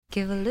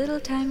Give a little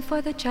time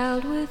for the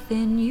child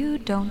within you.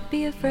 Don't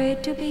be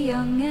afraid to be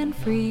young and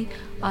free.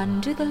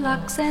 Undo the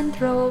locks and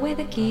throw away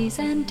the keys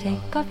and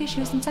take off your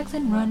shoes and socks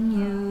and run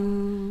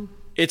you.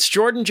 It's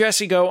Jordan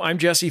Jesse Go. I'm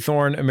Jesse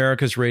Thorne,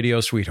 America's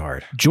radio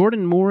sweetheart.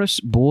 Jordan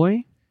Morris,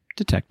 boy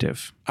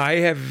detective. I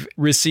have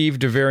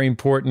received a very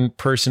important,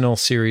 personal,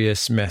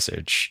 serious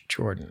message,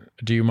 Jordan.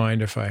 Do you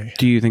mind if I...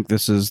 Do you think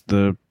this is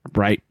the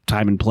right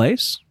time and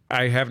place?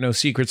 I have no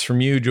secrets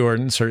from you,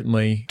 Jordan.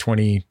 Certainly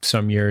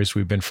 20-some years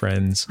we've been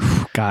friends.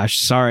 Gosh,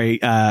 sorry.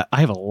 I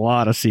have a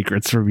lot of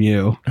secrets from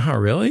you. Oh,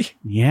 really?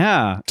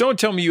 Yeah. Don't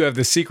tell me you have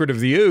the secret of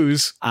the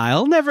ooze.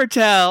 I'll never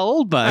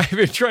tell, but... I've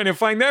been trying to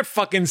find that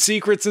fucking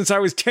secret since I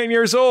was 10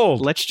 years old.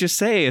 Let's just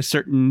say a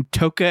certain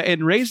Toka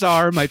and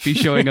Razor might be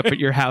showing up at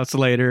your house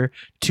later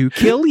to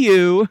kill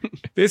you.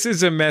 This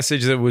is a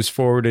message that was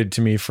forwarded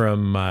to me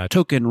from...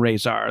 Toka and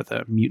Razor,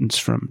 the mutants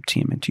from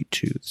TMNT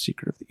 2, The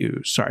Secret of the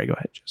Ooze. Sorry, go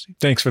ahead, Jesse.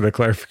 Thanks for the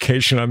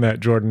clarification on that,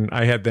 Jordan.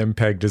 I had them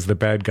pegged as the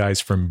bad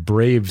guys from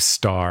Brave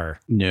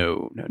Star.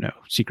 No.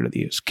 Secret of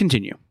the Ooze.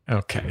 Continue.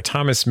 Okay.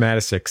 Thomas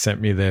Matisic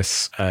sent me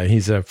this.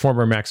 He's a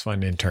former Max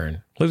Fund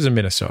intern. Lives in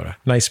Minnesota.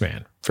 Nice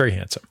man. Very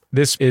handsome.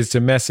 This is a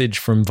message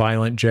from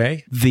Violent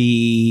J.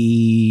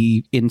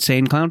 The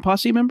Insane Clown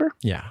Posse member?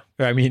 Yeah.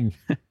 I mean...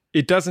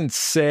 It doesn't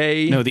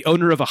say... No, the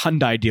owner of a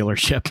Hyundai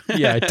dealership.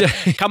 Yeah.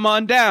 Come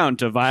on down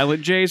to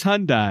Violent J's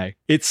Hyundai.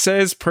 It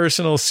says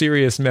personal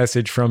serious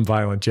message from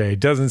Violent J.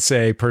 It doesn't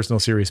say personal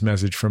serious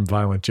message from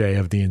Violent J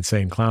of the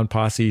Insane Clown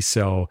Posse.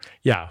 So,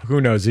 yeah, who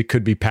knows? It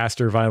could be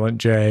Pastor Violent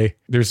J.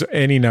 There's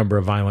any number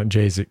of Violent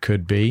J's it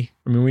could be.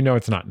 I mean, we know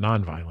it's not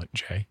non-violent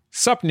J.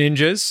 Sup,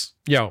 ninjas?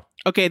 Yo.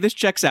 Okay, this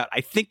checks out.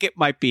 I think it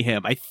might be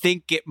him. I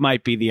think it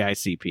might be the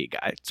ICP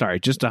guy. Sorry,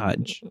 just a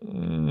hunch.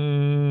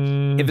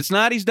 If it's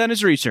not, he's done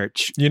his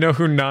research. You know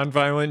who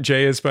non-violent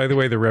J is, by the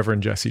way? The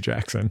Reverend Jesse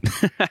Jackson.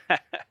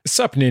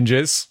 Sup,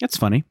 ninjas? That's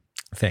funny.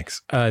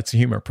 Thanks. It's a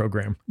humor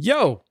program.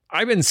 Yo,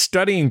 I've been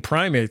studying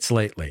primates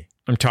lately.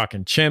 I'm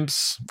talking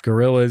chimps,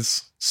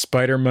 gorillas,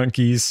 spider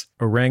monkeys,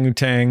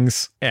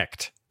 orangutans,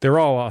 ect. They're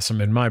all awesome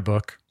in my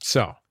book.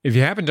 So, if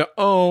you happen to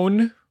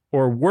own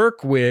or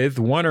work with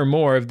one or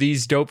more of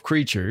these dope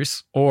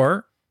creatures,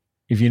 or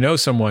if you know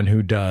someone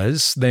who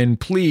does, then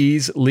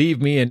please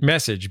leave me a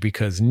message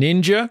because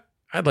Ninja,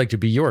 I'd like to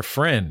be your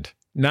friend.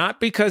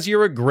 Not because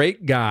you're a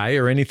great guy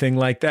or anything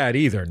like that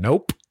either.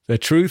 Nope. The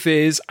truth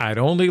is, I'd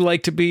only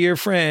like to be your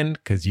friend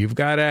because you've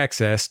got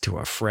access to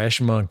a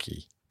fresh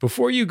monkey.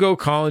 Before you go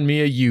calling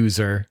me a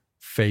user,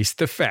 face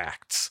the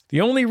facts.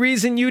 The only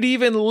reason you'd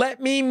even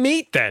let me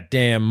meet that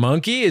damn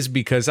monkey is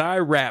because I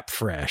rap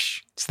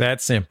fresh. It's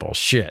that simple.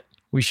 Shit.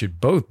 We should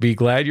both be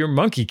glad your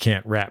monkey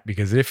can't rap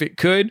because if it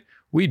could,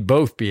 we'd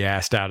both be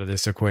asked out of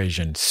this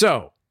equation.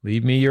 So,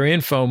 leave me your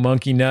info,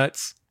 monkey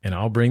nuts, and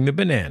I'll bring the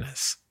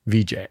bananas.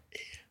 VJ.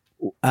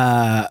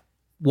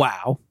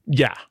 Wow.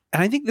 Yeah.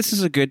 And I think this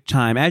is a good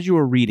time. As you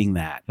were reading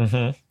that,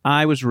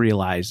 I was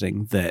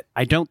realizing that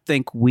I don't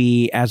think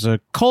we as a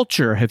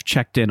culture have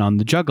checked in on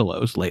the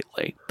juggalos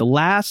lately.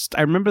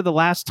 I remember the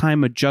last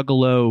time a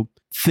juggalo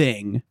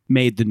thing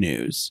made the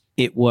news.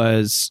 It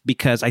was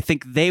because I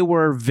think they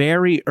were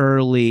very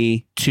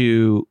early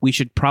to, we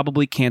should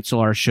probably cancel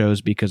our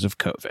shows because of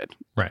COVID.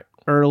 Right.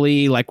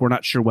 Early, like, we're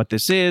not sure what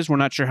this is. We're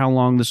not sure how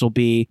long this will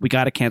be. We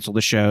got to cancel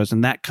the shows.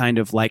 And that kind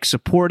of like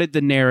supported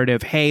the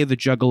narrative. Hey, the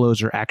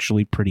juggalos are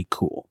actually pretty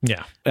cool.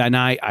 Yeah. And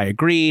I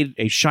agreed.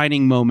 A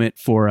shining moment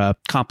for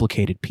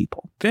complicated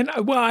people. Then,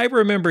 I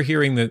remember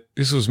hearing that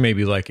this was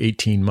maybe like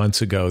 18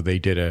 months ago. They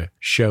did a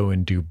show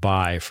in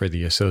Dubai for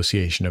the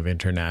Association of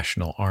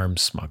International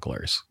Arms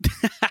Smugglers.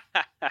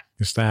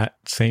 Is that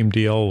same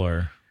deal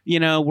or? You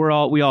know,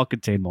 we all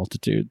contain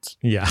multitudes.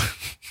 Yeah,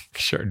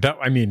 sure.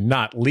 I mean,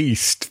 not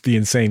least the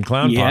Insane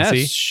Clown Posse.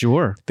 Yes,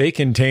 sure. They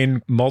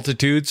contain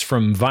multitudes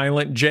from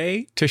Violent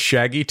J to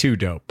Shaggy 2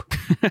 Dope.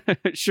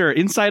 Sure.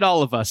 Inside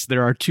all of us,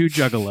 there are two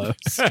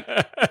juggalos.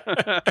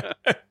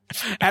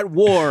 At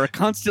war,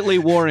 constantly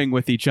warring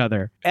with each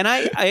other. And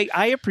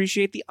I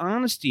appreciate the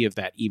honesty of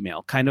that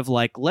email. Kind of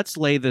like, let's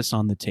lay this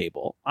on the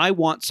table. I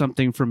want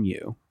something from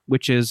you,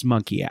 which is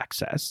monkey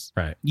access.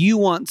 Right. You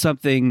want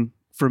something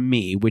from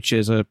me, which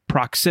is a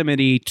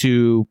proximity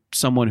to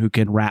someone who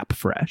can rap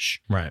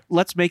fresh. Right.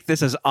 Let's make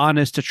this as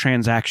honest a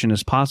transaction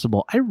as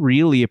possible. I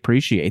really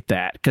appreciate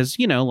that because,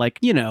 we're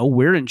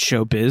in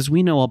showbiz.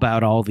 We know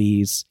about all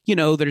these,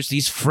 there's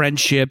these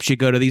friendships. You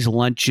go to these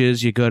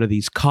lunches, you go to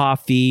these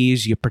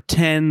coffees, you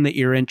pretend that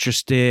you're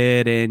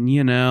interested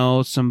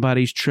in,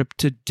 somebody's trip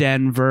to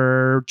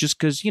Denver just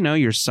because,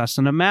 you're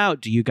sussing them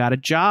out. Do you got a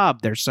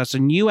job? They're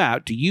sussing you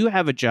out. Do you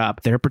have a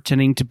job? They're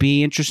pretending to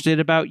be interested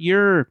about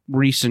your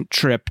recent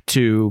trip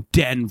to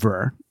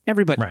Denver.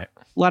 Everybody. Right.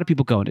 A lot of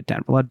people going to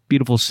Denver. A lot of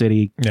beautiful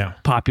city. Yeah.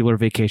 Popular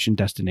vacation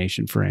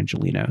destination for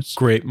Angelinos.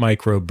 Great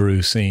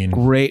microbrew scene.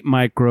 Great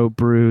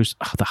microbrews.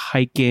 Oh, the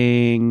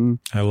hiking.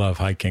 I love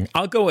hiking.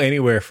 I'll go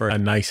anywhere for a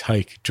nice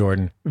hike,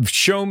 Jordan.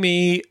 Show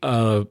me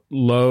a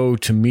low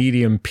to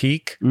medium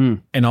peak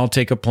and I'll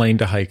take a plane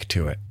to hike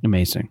to it.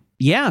 Amazing.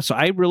 Yeah, so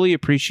I really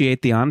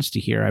appreciate the honesty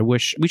here. I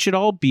wish we should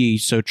all be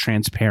so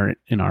transparent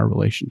in our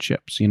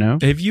relationships, you know?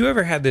 Have you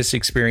ever had this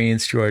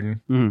experience,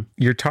 Jordan? Mhm.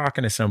 You're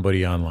talking to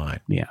somebody online.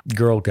 Yeah.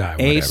 Girl, guy,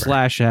 whatever.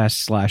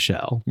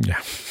 A/S/L. Yeah.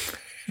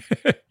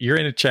 You're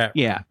in a chat.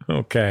 Yeah.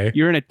 Okay.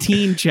 You're in a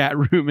teen chat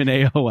room in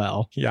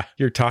AOL. Yeah.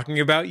 You're talking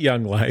about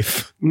Young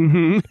Life.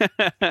 hmm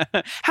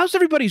How's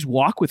everybody's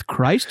walk with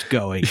Christ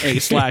going?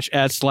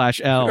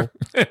 A/S/L.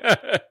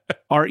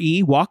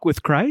 RE, walk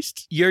with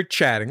Christ? You're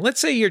chatting.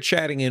 Let's say you're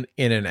chatting in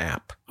an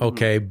app.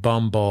 Okay.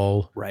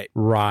 Bumble, Right.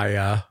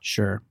 Raya.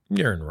 Sure.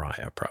 You're in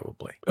Raya,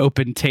 probably.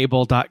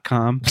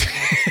 OpenTable.com.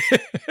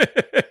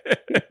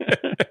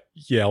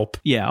 Yelp.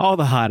 Yeah, all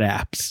the hot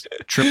apps.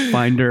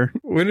 TripFinder.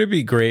 Wouldn't it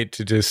be great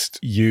to just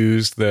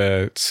use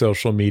the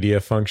social media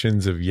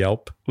functions of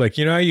Yelp? Like,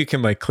 you know how you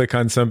can like click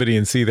on somebody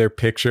and see their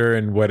picture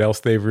and what else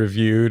they've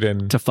reviewed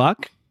and To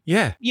fuck?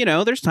 yeah. You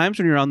know, there's times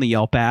when you're on the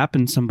Yelp app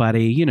and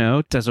somebody, you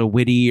know, does a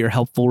witty or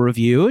helpful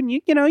review and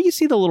you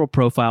see the little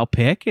profile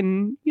pic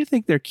and you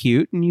think they're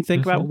cute and you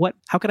think about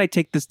how could I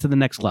take this to the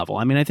next level?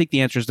 I mean, I think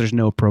the answer is there's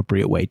no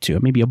appropriate way to.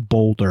 Maybe a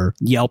bolder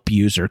Yelp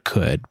user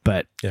could,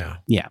 but yeah,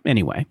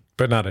 anyway.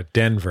 But not a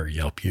Denver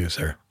Yelp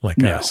user like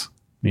No. us.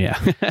 Yeah.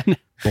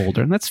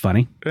 Bolder. That's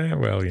funny.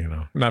 Well, you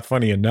know, not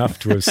funny enough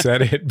to have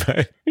said it,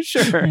 but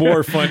Sure.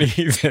 more funny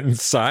than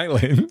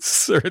silence,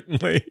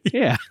 certainly.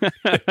 Yeah.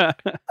 I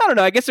don't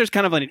know. I guess there's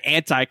kind of an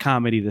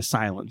anti-comedy to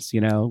silence,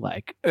 you know,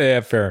 like Yeah,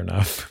 fair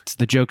enough. it's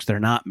the jokes they're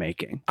not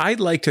making. I'd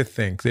like to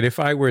think that if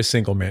I were a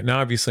single man, now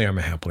obviously I'm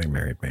a happily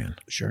married man,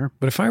 Sure.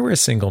 but if I were a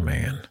single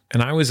man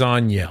and I was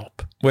on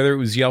Yelp, whether it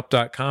was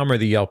Yelp.com or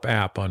the Yelp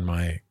app on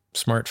my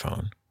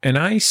smartphone, and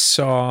I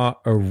saw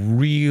a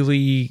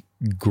really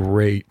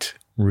great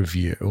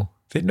review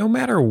that no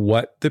matter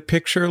what the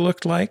picture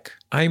looked like,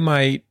 I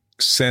might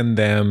send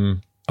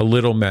them a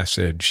little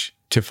message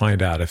to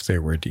find out if they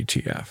were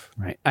DTF.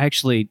 Right. I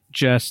actually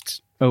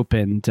just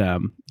opened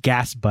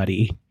Gas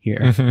Buddy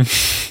here.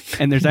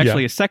 And there's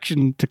actually a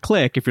section to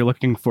click if you're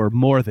looking for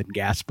more than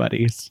gas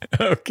buddies.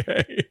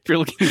 Okay. If you're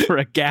looking for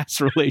a gas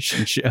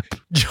relationship.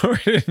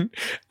 Jordan,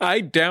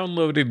 I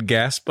downloaded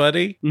Gas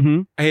Buddy.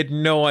 Mm-hmm. I had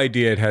no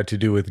idea it had to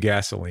do with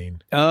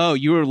gasoline. Oh,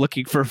 you were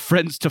looking for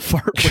friends to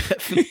fart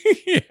with.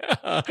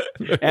 Yeah.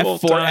 the whole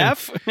time.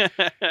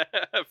 F4F?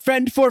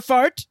 Friend for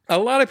fart? A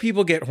lot of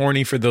people get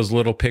horny for those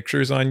little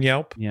pictures on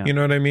Yelp. Yeah. You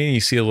know what I mean? You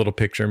see a little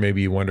picture,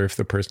 maybe you wonder if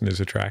the person is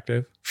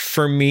attractive.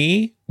 For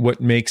me, what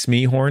makes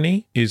me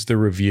horny is the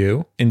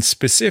review. And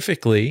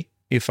specifically,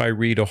 if I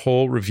read a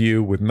whole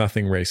review with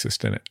nothing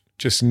racist in it.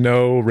 Just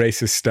no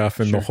racist stuff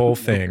in the whole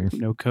thing.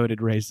 No coded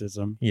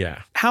racism.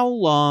 Yeah. How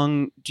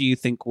long do you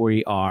think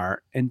we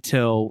are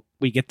until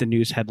we get the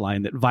news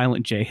headline that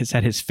Violent J has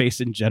had his face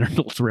and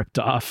genitals ripped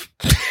off?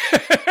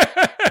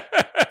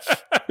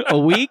 A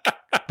week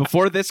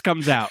before this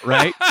comes out,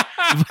 right?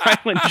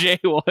 Violent J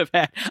will have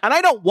had, and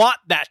I don't want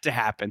that to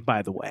happen.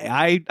 By the way,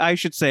 I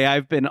should say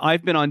I've been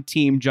on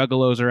team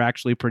Juggalos are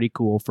actually pretty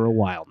cool for a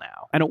while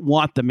now. I don't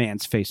want the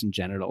man's face and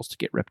genitals to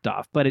get ripped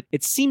off, but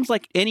it seems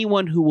like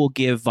anyone who will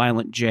give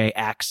Violent J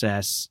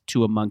access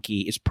to a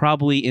monkey is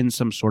probably in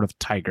some sort of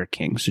Tiger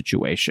King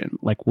situation,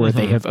 like where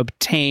they have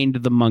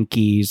obtained the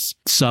monkeys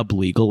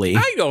sublegally.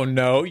 I don't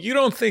know. You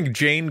don't think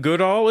Jane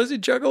Goodall is a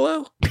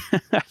juggalo?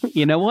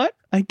 You know what?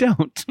 I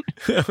don't.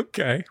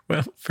 Okay.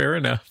 Well, fair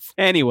enough.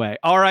 Anyway,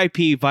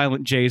 R.I.P.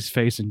 Violent J's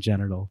face and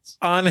genitals.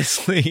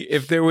 Honestly,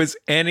 if there was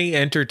any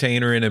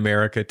entertainer in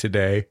America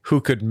today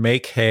who could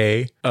make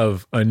hay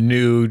of a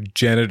new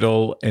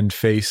genital and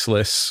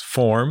faceless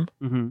form,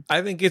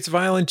 I think it's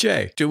Violent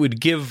J. It would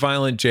give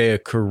Violent J a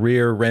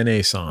career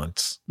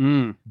renaissance.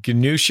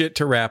 New shit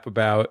to rap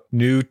about,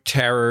 new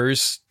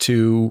terrors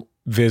to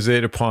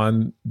visit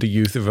upon the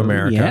youth of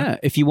America. Yeah,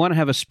 if you want to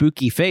have a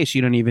spooky face,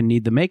 you don't even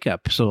need the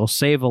makeup. So it'll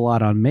save a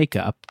lot on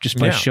makeup just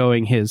by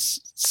showing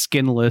his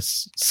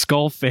skinless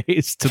skull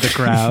face to the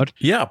crowd.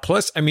 Yeah,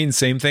 plus, I mean,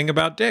 same thing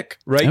about dick.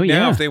 Right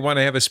now, if they want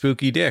to have a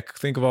spooky dick,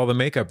 think of all the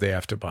makeup they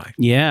have to buy.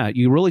 Yeah,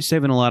 you're really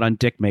saving a lot on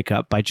dick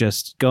makeup by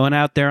just going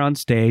out there on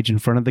stage in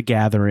front of the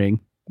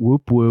gathering.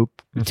 Whoop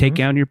whoop! Take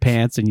down your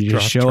pants and you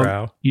just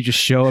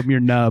show them your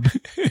nub.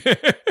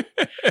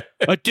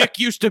 A dick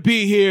used to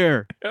be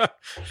here.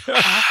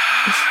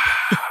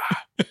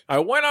 I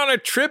went on a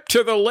trip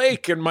to the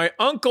lake and my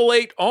uncle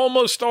ate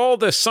almost all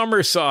the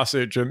summer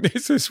sausage and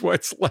this is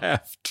what's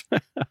left.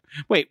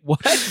 Wait,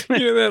 what? You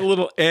know that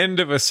little end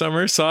of a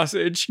summer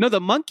sausage? No,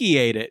 the monkey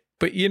ate it.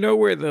 But you know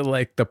where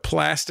the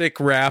plastic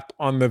wrap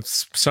on the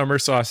summer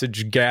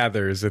sausage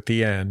gathers at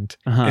the end,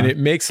 and it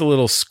makes a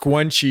little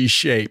squunchy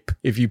shape.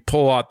 If you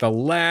pull out the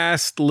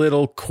last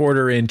little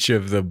quarter inch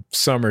of the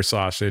summer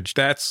sausage,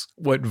 that's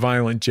what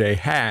Violent J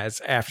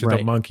has after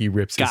the monkey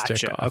rips his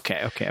dick off.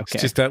 Okay. It's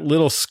just that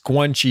little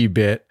squunchy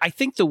bit. I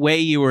think the way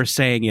you were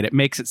saying it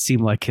makes it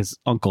seem like his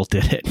uncle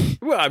did it.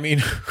 Well, I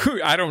mean,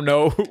 I don't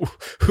know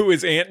who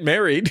his aunt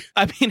married.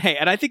 I mean, hey,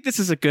 and I think this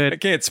is a good... I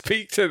can't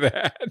speak to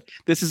that.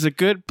 This is a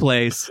good place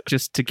place,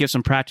 just to give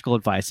some practical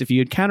advice. If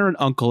you encounter an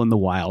uncle in the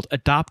wild,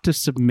 adopt a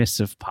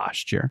submissive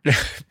posture.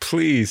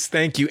 Please,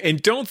 thank you.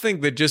 And don't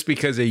think that just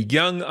because a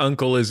young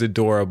uncle is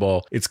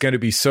adorable, it's going to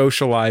be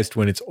socialized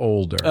when it's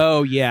older.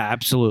 Oh, yeah,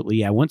 absolutely.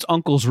 Yeah. Once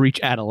uncles reach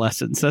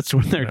adolescence, that's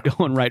when they're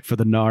going right for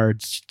the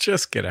nards.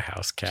 Just get a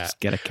house cat. Just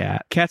get a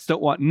cat. Cats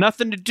don't want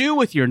nothing to do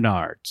with your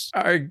nards.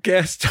 Our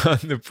guest on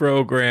the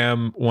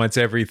program wants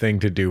everything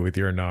to do with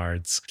your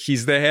nards.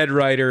 He's the head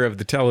writer of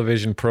the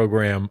television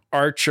program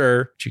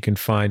Archer, which you can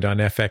find on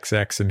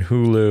FXX and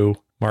Hulu.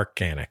 Mark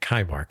Ganek.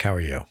 Hi, Mark. How are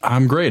you?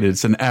 I'm great.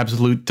 It's an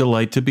absolute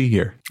delight to be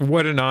here.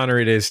 What an honor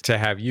it is to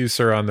have you,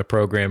 sir, on the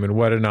program, and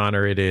what an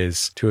honor it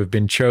is to have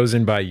been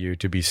chosen by you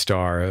to be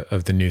star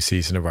of the new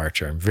season of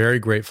Archer. I'm very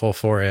grateful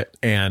for it,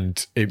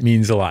 and it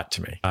means a lot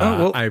to me.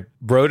 I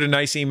wrote a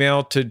nice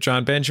email to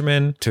John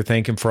Benjamin to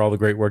thank him for all the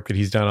great work that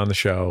he's done on the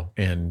show,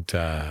 and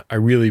I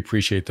really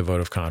appreciate the vote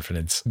of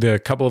confidence. The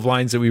couple of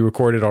lines that we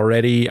recorded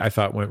already, I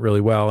thought went really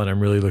well, and I'm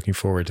really looking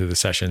forward to the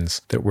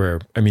sessions that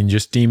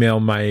just email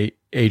my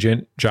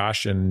agent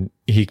Josh and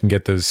he can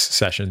get those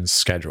sessions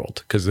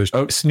scheduled because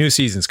this new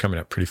season's coming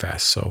up pretty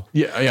fast. So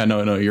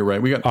no, you're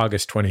right. We got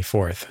August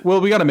 24th.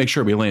 Well, we got to make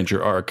sure we land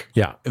your arc.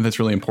 Yeah, and that's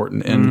really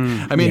important.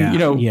 And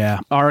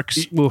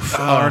arcs.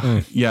 Arc.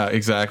 Yeah,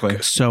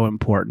 exactly. So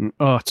important.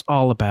 Oh, it's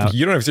all about.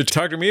 You don't have to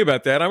talk to me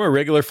about that. I'm a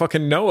regular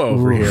fucking Noah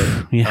over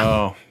here. Yeah.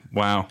 Oh.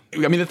 Wow.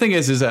 I mean, the thing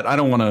is that I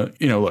don't want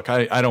to, look,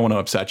 I don't want to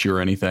upset you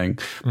or anything,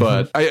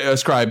 but I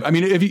ascribe,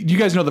 if you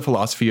guys know the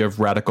philosophy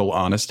of radical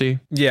honesty?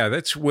 Yeah,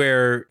 that's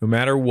where no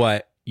matter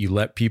what, you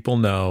let people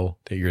know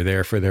that you're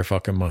there for their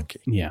fucking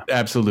monkey. Yeah,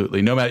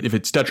 absolutely. No matter if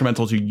it's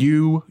detrimental to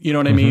you, you know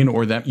what I mean?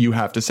 Or that you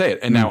have to say it.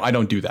 And now I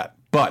don't do that.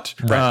 But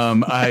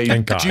I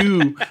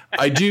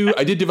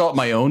did develop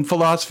my own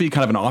philosophy,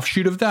 kind of an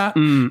offshoot of that,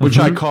 which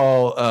I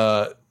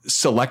call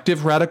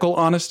selective radical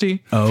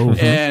honesty.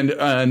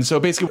 And so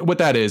basically what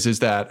that is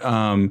that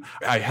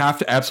I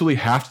absolutely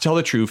have to tell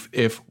the truth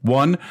if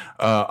one,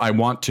 I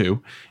want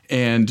to,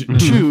 and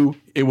two,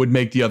 it would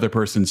make the other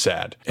person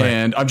sad. Right.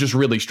 And I'm just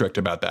really strict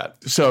about that.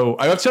 So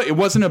I have to tell you, it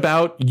wasn't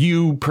about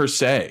you per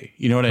se.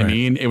 You know what I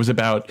mean? It was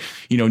about,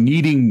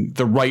 needing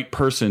the right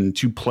person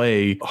to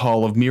play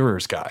Hall of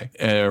Mirrors guy.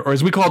 Or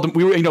as we called him,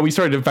 we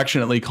started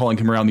affectionately calling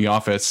him around the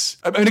office.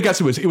 I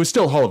guess it was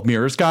still Hall of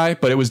Mirrors guy,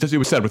 but it was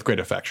said with great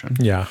affection.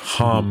 Yeah.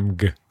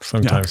 Homg.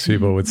 Sometimes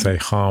people would say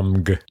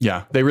Homg.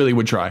 Yeah, they really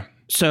would try.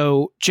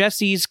 So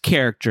Jesse's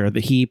character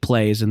that he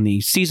plays in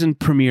the season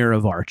premiere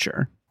of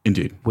Archer.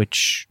 Indeed.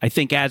 Which I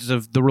think as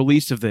of the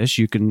release of this,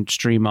 you can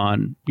stream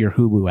on your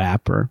Hulu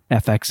app or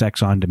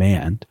FXX on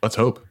demand. Let's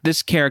hope.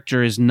 This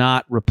character is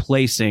not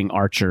replacing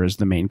Archer as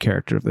the main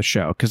character of the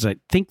show. Because I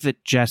think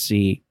that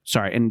Jesse,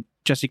 can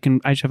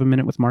I just have a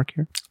minute with Mark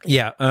here?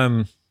 Yeah.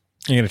 I'm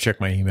going to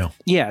check my email.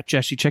 Yeah,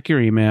 Jesse, check your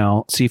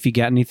email. See if you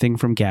got anything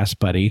from Gas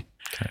Buddy.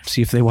 Okay.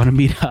 See if they want to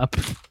meet up.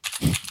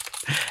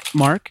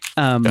 Mark,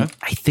 I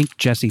think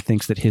Jesse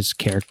thinks that his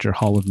character,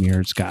 Hall of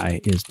Mirrors guy,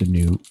 is the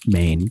new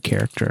main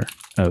character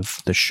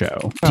of the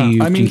show. Do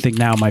you think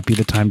now might be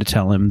the time to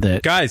tell him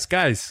that? Guys,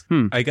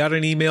 I got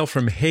an email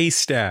from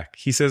Haystack.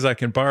 He says I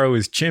can borrow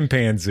his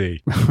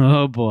chimpanzee.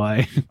 Oh,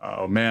 boy.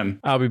 Oh, man.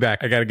 I'll be back.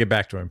 I got to get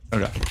back to him.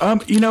 Okay.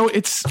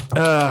 It's...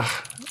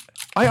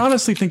 I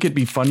honestly think it'd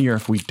be funnier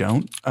if we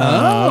don't. Okay.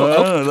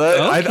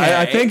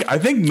 I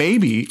think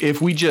maybe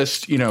if we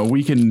just,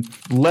 we can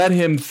let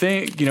him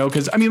think,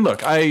 because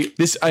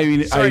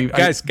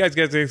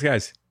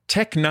guys.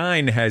 Tech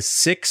 9 has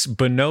 6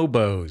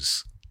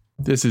 bonobos.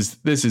 This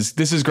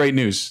is great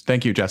news.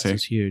 Thank you, Jesse.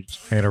 This is huge.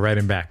 I got to write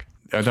him back.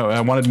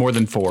 I wanted more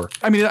than 4.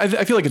 I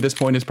feel like at this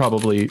point it's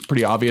probably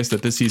pretty obvious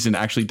that this season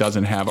actually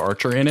doesn't have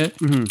Archer in it.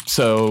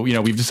 So,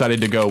 we've decided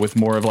to go with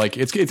more of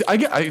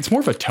it's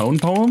more of a tone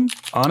poem,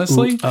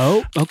 honestly.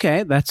 Oh,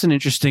 okay. That's an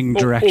interesting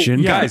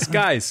direction.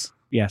 Guys.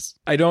 Yes.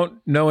 I don't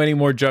know any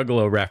more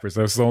Juggalo rappers.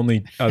 Those are the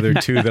only other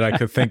 2 that I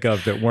could think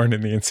of that weren't in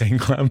the Insane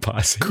Clown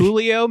Posse.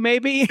 Coolio,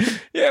 maybe?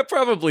 Yeah,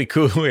 probably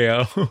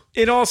Coolio.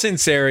 In all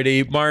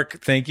sincerity, Mark,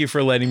 thank you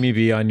for letting me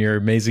be on your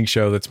amazing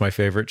show. That's my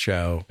favorite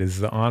show. It is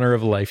the honor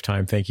of a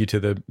lifetime. Thank you to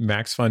the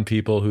Max Fun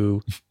people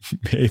who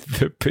made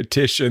the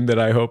petition that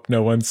I hope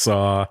no one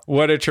saw.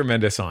 What a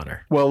tremendous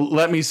honor. Well,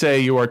 let me say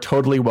you are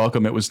totally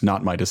welcome. It was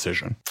not my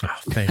decision. Oh,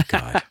 thank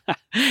God.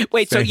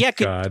 Wait,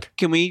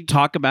 can we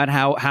talk about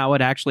how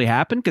it actually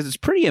happened? Because it's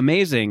pretty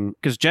amazing,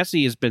 because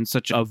Jesse has been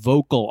such a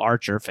vocal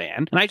Archer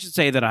fan, and I should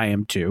say that I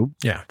am too.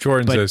 Yeah,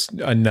 Jordan's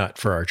a nut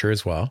for Archer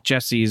as well.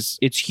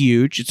 It's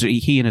huge.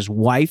 He and his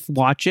wife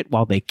watch it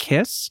while they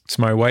kiss. It's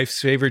my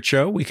wife's favorite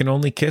show. We can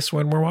only kiss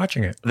when we're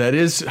watching it. That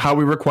is how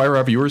we require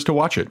our viewers to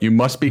watch it. You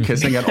must be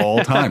kissing at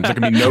all times. There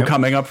can be no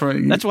coming up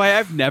from. That's why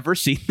I've never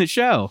seen the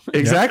show.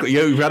 Exactly.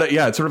 Yeah, you've got to.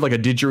 Yeah, it's sort of like a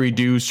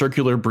didgeridoo,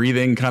 circular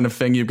breathing kind of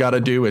thing. You've got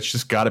to do. It's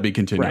just got to be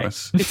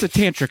continuous. Right. It's a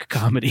tantric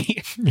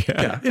comedy.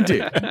 Yeah,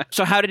 indeed.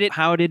 So how did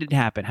it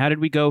happen? How did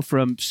we go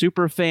from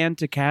super fan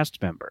to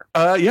cast member?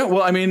 Yeah,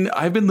 well, I mean,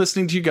 I've been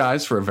listening to you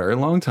guys for a very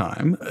long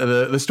time.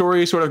 The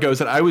story sort of goes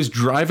that I was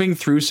driving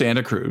through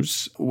Santa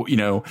Cruz,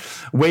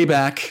 way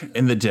back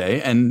in the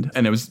day, and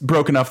it was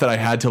broke enough that I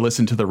had to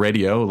listen to the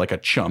radio like a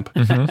chump.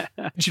 Mm-hmm.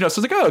 So it's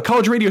like, a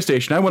college radio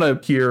station. I want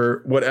to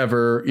hear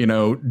whatever,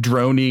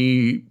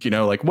 droney,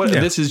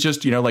 this is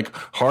just, like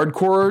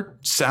hardcore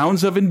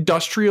sounds of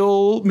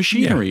industrial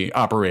machinery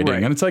operating.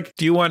 Right. And it's like,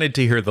 you wanted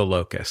to hear The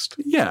Locust.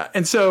 Yeah.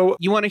 And so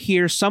you want to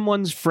hear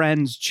someone's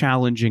friend's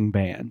challenging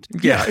band.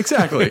 Yeah,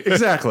 exactly.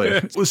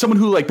 Someone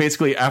who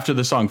basically after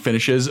the song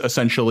finishes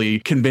essentially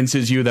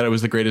convinces you that it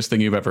was the greatest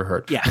thing you've ever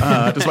heard.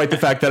 Yeah. Despite the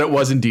fact that it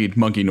was indeed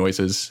monkey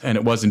noises and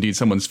it was indeed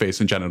someone's face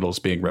and genitals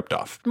being ripped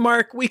off.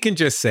 Mark, we can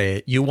just say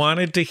it. You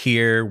wanted to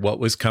hear what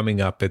was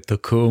coming up at the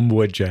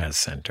Coombe Jazz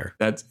Center.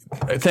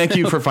 Thank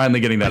you for finally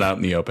getting that out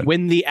in the open.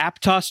 When the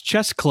Aptos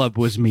Chess Club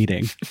was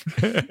meeting.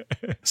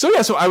 So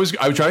I was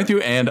driving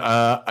through and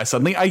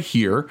I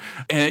hear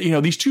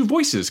these two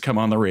voices come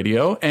on the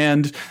radio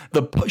and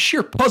the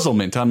sheer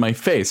puzzlement on my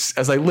face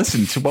as I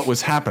listened to what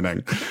was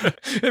happening.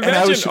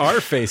 Imagine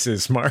our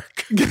faces,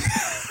 Mark.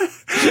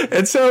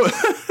 And so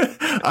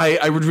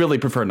I would really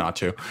prefer not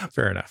to.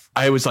 Fair enough.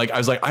 I was like,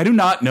 I do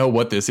not know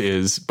what this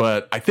is,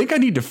 but I think I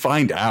need to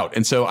find out.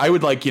 And so I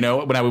would when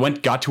I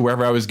got to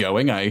wherever I was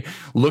going, I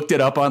looked it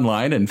up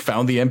online and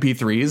found the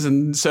MP3s.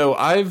 And so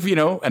I've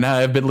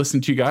been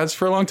listening to you guys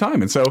for a long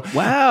time. And so,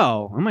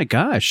 wow. Oh my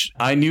gosh.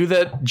 I knew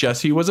that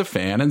Jesse was a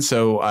fan. And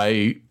so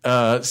I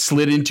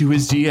slid into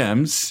his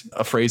DMs,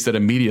 a phrase that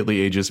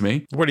immediately ages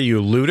me. What are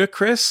you,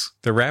 Ludacris?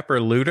 The rapper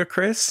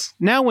Ludacris?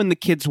 Now when the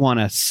kids want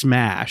to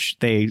smash,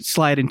 they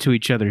slide into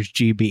each other's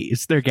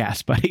GBs. They're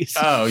gas buddies.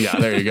 Oh, yeah.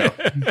 There you go.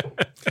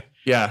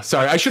 Yeah.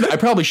 Sorry. I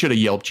probably should have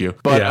yelped you.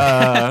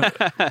 But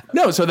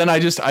no. So then I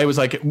was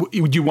like,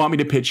 do you want me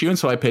to pitch you? And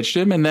so I pitched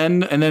him. And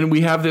then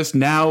we have this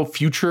now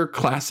future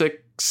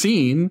classic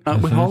scene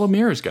with Hall of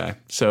Mirrors guy.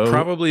 So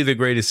probably the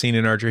greatest scene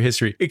in Archer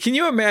history. Can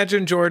you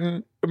imagine,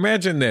 Jordan?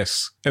 Imagine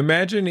this.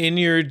 Imagine in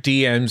your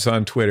DMs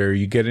on Twitter,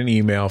 you get an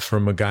email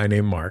from a guy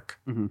named Mark,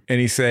 and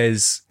he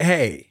says,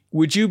 "Hey,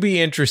 would you be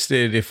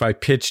interested if I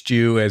pitched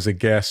you as a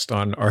guest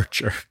on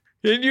Archer?"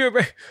 And you're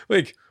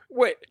like,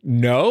 wait,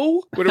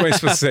 no? What am I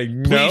supposed to say?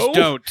 No? Please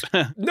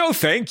don't. No,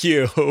 thank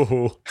you.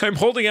 I'm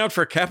holding out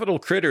for capital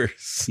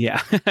critters.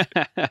 Yeah.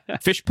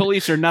 Fish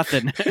police or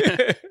nothing.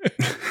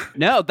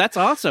 No, that's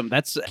awesome.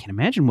 I can't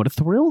imagine what a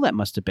thrill that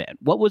must have been.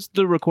 What was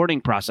the recording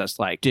process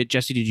like? Did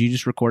you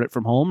just record it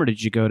from home or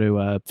did you go to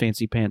a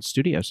fancy pants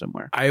studio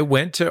somewhere? I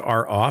went to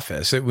our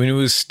office when it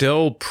was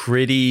still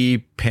pretty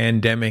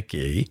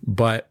pandemic-y,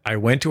 but I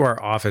went to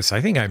our office.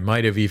 I think I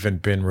might have even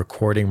been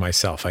recording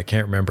myself. I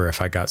can't remember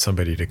if I got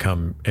somebody to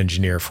come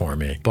engineer for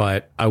me,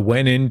 but I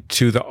went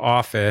into the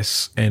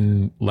office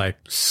and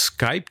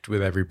Skyped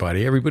with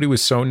everybody. Everybody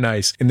was so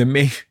nice. And the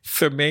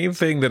main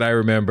thing that I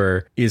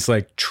remember is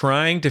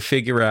trying to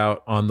figure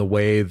out on the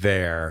way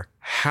there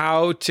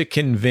how to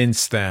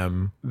convince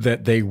them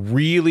that they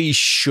really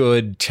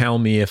should tell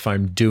me if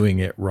I'm doing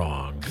it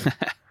wrong.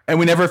 And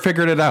we never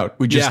figured it out.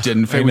 We just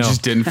didn't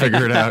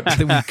figure it out.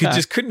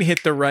 We couldn't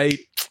hit the right.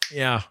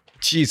 Yeah.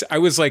 Geez. I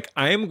was like,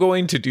 I am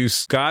going to do,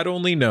 God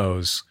only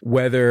knows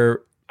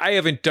whether I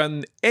haven't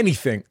done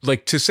anything,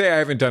 to say I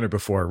haven't done it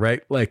before,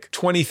 right?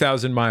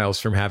 20,000 miles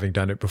from having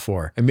done it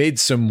before. I made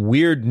some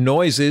weird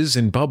noises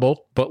in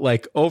Bubble, but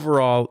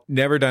overall,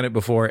 never done it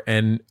before.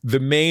 And the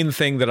main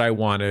thing that I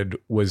wanted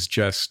was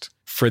just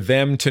for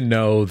them to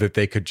know that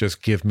they could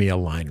just give me a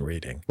line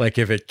reading.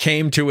 If it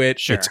came to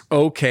it, It's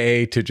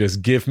okay to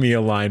just give me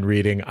a line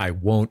reading. I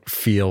won't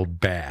feel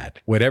bad.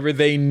 Whatever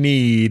they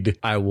need,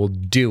 I will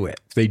do it.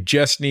 They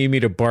just need me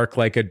to bark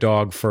like a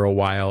dog for a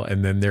while,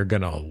 and then they're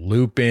going to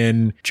loop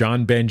in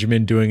John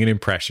Benjamin doing an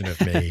impression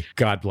of me.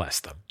 God bless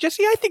them.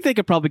 Jesse, I think they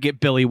could probably get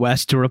Billy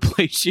West to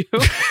replace you.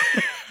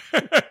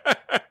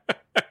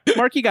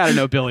 Mark, you got to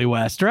know Billy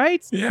West,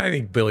 right? Yeah, I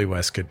think Billy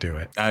West could do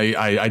it.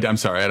 I'm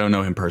sorry, I don't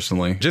know him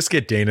personally. Just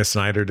get Dana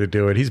Snyder to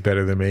do it. He's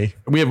better than me.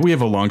 We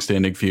have a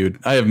long-standing feud.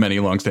 I have many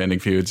long-standing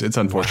feuds. It's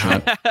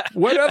unfortunate.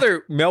 What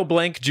other Mel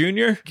Blanc Jr.?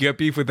 You got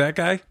beef with that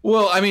guy?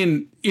 Well, I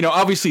mean,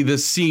 obviously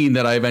this scene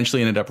that I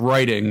eventually ended up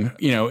writing,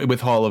 with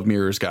Hall of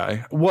Mirrors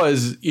guy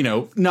was,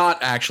 not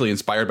actually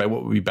inspired by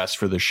what would be best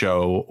for the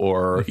show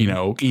or,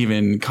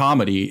 even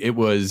comedy. It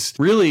was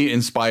really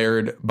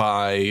inspired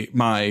by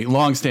my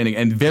long-standing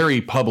and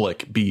very public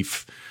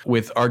beef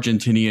with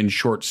Argentinian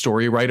short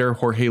story writer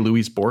Jorge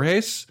Luis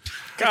Borges.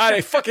 God,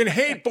 I fucking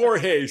hate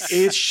Borges.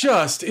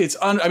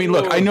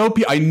 Look,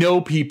 I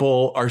know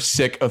people are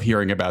sick of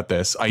hearing about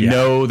this. I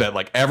know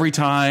that every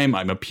time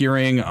I'm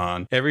appearing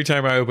on... Every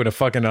time I open a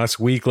fucking Us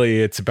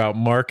Weekly, it's about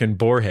Mark and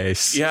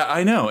Borges. Yeah,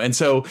 I know. And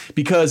so,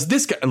 because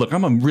this guy... Look,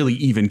 I'm a really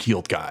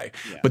even-keeled guy.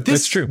 Yeah, but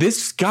this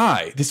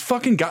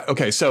fucking guy...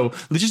 Okay, so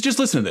just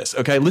listen to this,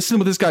 okay? Listen to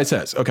what this guy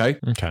says, okay?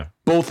 Okay.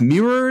 Both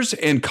mirrors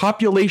and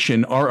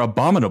copulation are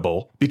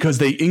abominable because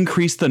they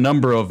increase the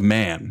number of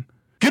man.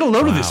 Get a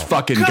load of this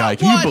fucking guy.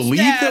 Can you believe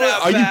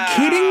that? Are you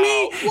kidding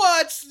me?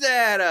 What's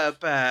that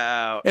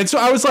about? And so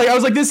I was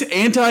like this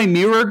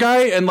anti-mirror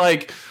guy, and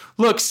like,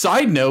 look,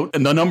 side note,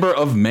 and the number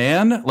of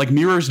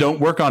mirrors don't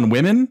work on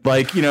women.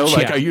 Like, you know,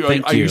 like,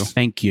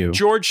 Thank you.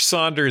 George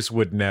Saunders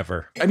would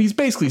never. I mean, he's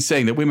basically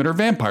saying that women are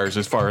vampires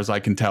as far as I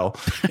can tell.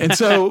 And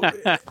so,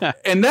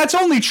 and that's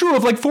only true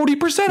of like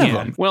 40% of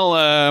them.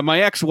 Well,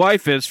 my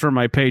ex-wife is for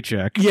my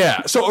paycheck.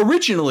 Yeah. So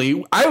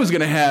originally I was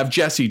going to have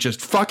Jesse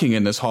just fucking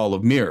in this hall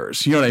of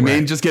mirrors. You know what I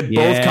mean? Just get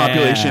both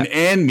copulation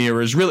and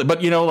mirrors, really.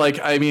 But, you know, like,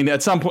 I mean,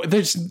 at some point,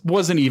 there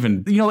wasn't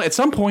even, you know, at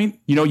some point,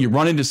 you know, you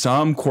run into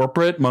some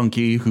corporate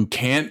monkey who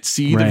can't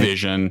see the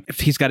vision. If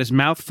he's got his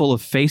mouth full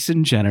of face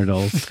and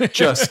genitals,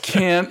 just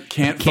can't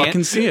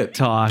fucking see it.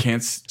 Talk.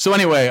 So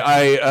anyway,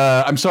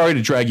 I'm sorry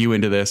to drag you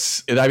into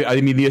this. I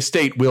mean, the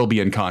estate will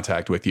be in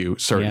contact with you,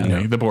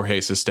 certainly. The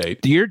Borges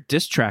estate. Your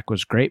diss track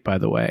was great, by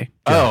the way.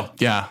 Oh,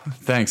 yeah.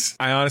 Thanks.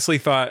 I honestly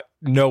thought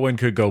no one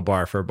could go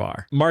bar for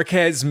bar.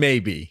 Marquez,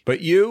 maybe.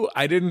 But you,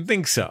 I didn't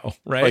think so,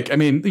 right? Like, I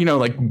mean, you know,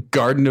 like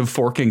Garden of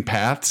Forking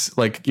Paths,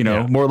 like, you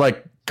know, more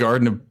like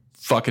Garden of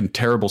fucking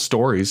terrible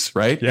stories,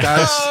 right? Yeah.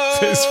 Guys?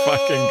 This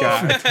fucking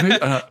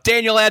guy.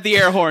 Daniel, add the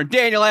air horn.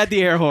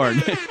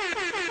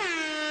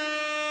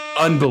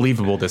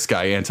 Unbelievable, this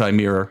guy,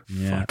 anti-mirror.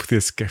 Yeah.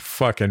 This guy,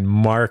 fucking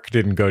Mark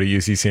didn't go to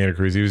UC Santa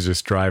Cruz. He was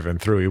just driving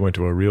through. He went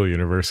to a real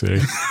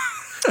university.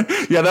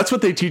 Yeah, that's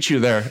what they teach you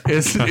there.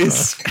 Is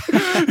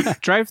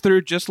drive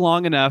through just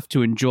long enough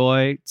to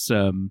enjoy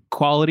some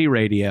quality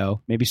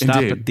radio. Maybe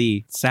stop at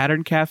the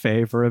Saturn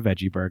Cafe for a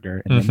veggie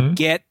burger and then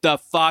get the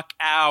fuck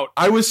out.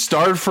 I was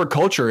starved for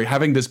culture,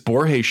 having this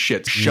Borges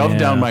shit shoved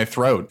down my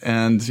throat,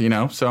 and you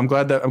know, so I'm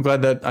glad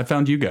that I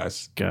found you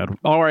guys. God,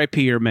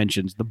 R.I.P. your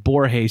mentions. The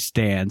Borges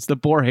stands, the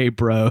Borges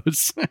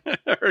bros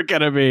are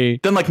gonna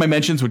be. Then like my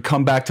mentions would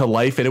come back to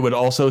life, and it would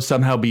also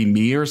somehow be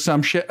me or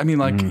some shit. I mean,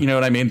 like you know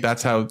what I mean?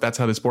 That's how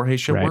this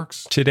Borges shit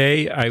works.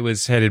 Today, I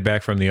was headed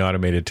back from the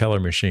automated teller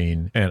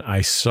machine, and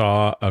I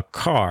saw a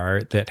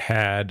car that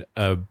had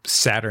a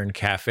Saturn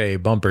Cafe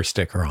bumper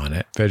sticker on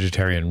it,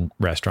 vegetarian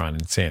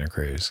restaurant in Santa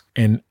Cruz.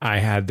 And I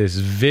had this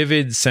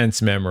vivid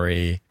sense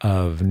memory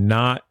of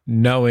not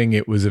knowing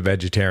it was a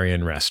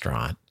vegetarian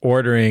restaurant,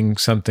 ordering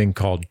something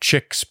called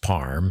Chick's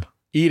Parm,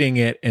 eating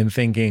it and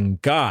thinking,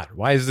 God,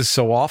 why is this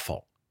so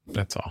awful?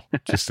 That's all.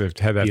 Just to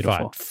have that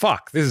thought.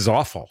 Fuck, this is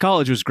awful.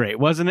 College was great,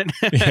 wasn't it?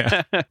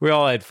 Yeah. We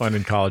all had fun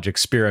in college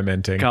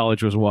experimenting.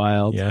 College was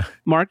wild. Yeah.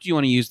 Mark, do you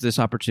want to use this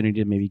opportunity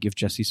to maybe give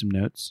Jesse some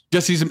notes?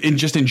 Jesse's in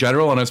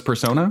general on his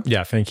persona?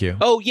 Yeah, thank you.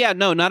 Oh, yeah.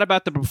 No, not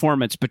about the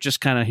performance, but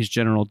just kind of his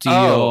general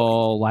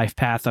deal, life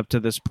path up to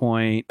this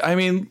point. I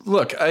mean,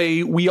 look,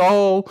 we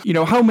all, you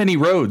know, how many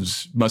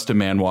roads must a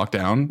man walk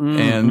down?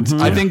 And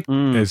I think,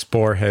 as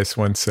Borges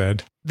once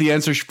said, the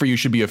answer for you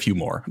should be a few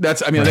more. I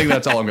think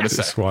that's all I'm going to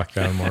say. Just walk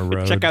down more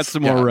roads. Check out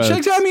some more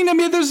roads. I mean,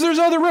 there's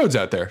other roads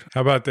out there.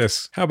 How about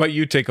this? How about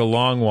you take a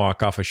long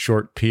walk off a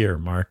short pier,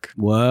 Mark?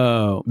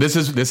 Whoa. This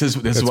is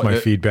what my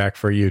feedback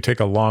for you. Take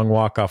a long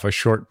walk off a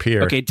short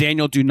pier. Okay,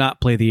 Daniel, do not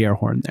play the air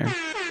horn there.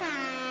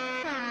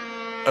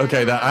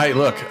 Okay,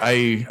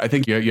 I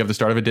think you have the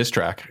start of a diss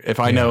track. If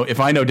I know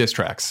diss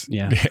tracks,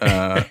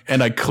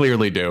 and I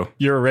clearly do.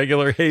 You're a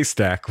regular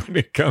haystack when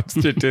it comes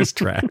to diss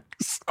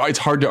tracks. It's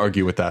hard to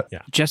argue with that.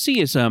 Yeah.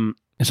 Jesse, is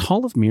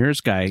Hall of Mirrors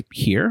guy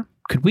here?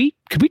 Could we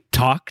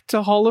talk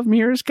to Hall of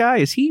Mirrors guy?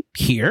 Is he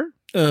here?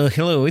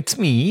 Hello, it's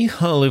me,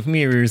 Hall of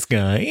Mirrors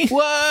guy.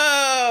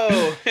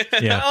 Whoa!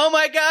 Yeah. Oh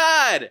my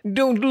God!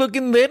 Don't look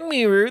in that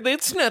mirror.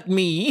 That's not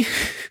me.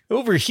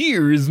 Over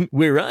here is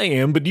where I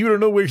am, but you don't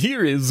know where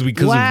here is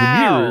because of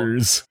the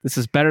mirrors. This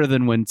is better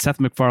than when Seth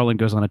MacFarlane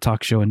goes on a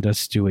talk show and does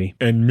Stewie.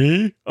 And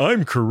me,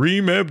 I'm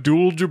Kareem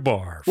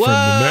Abdul-Jabbar from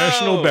the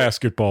National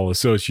Basketball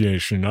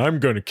Association. I'm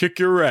going to kick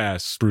your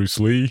ass, Bruce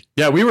Lee.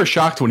 Yeah, we were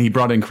shocked when he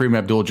brought in Kareem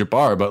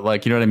Abdul-Jabbar, but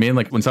like, you know what I mean?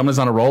 Like when someone's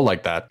on a roll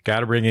like that. Got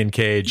to bring in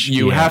Cage.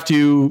 You have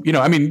to, you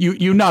know, I mean,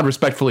 you nod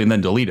respectfully and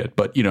then delete it,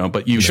 but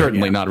you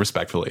certainly nod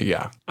respectfully,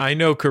 yeah. I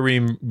know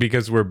Kareem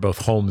because we're both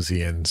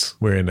Holmesians.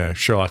 We're in a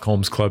Sherlock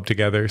Holmes club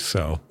together,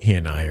 so he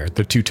and I are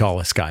the two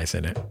tallest guys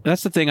in it.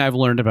 That's the thing I've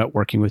learned about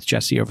working with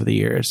Jesse over the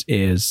years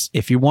is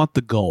if you want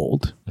the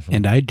gold,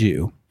 and I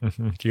do,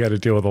 you got to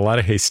deal with a lot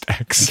of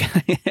haystacks.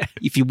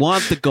 If you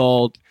want the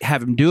gold,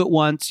 have him do it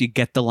once, you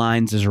get the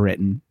lines as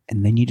written,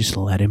 and then you just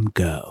let him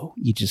go.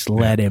 You just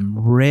let him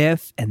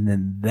riff, and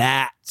then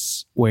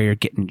that's where you're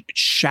getting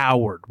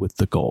showered with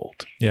the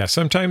gold. Yeah,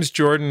 sometimes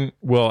Jordan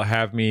will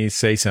have me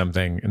say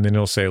something, and then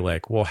he'll say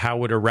like, well, how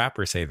would a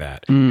rapper say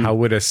that? How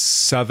would a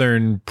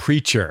Southern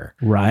preacher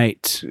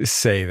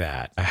say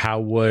that? How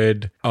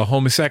would a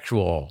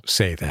homosexual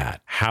say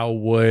that? How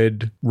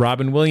would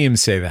Robin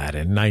Williams say that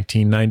in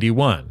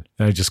 1991?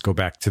 And I just go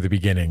back to the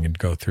beginning and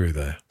go through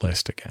the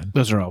list again.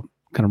 Those are all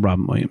kind of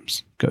Robin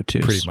Williams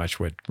go-tos. Pretty much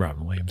what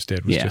Robin Williams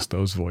did was just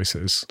those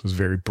voices, those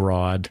very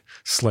broad,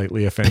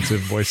 slightly offensive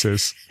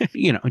voices.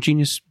 A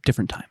genius,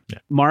 different time. Yeah.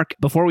 Mark,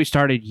 before we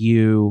started,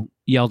 you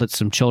yelled at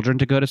some children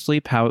to go to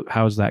sleep.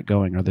 How's that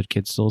going? Are the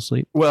kids still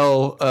asleep?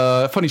 Well,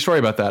 funny story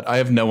about that. I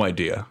have no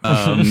idea.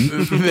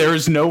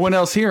 There's no one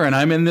else here, and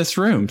I'm in this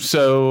room.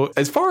 So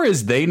as far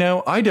as they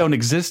know, I don't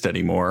exist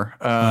anymore.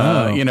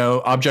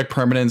 Object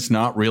permanence,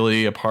 not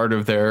really a part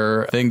of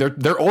their thing.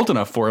 They're old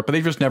enough for it, but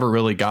they've just never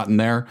really gotten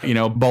there.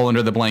 Ball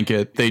under the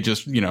blanket. They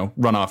just,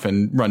 run off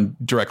and run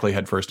directly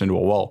headfirst into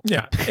a wall.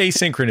 Yeah.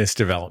 Asynchronous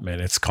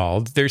development, it's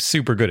called. They're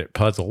super good at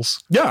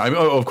puzzles. Yeah,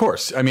 of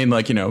course. I mean,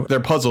 they're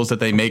puzzles that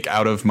they make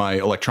out of my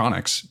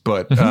electronics,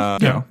 but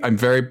I'm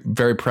very,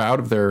 very proud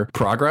of their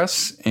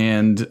progress.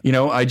 And,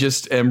 I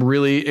just am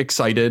really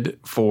excited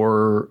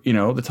for,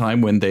 the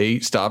time when they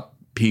stop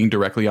peeing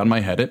directly on my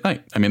head at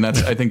night. I mean, I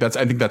think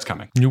that's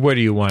coming. What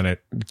do you want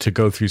it to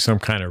go through, some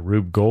kind of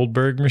Rube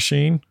Goldberg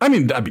machine? I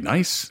mean, that'd be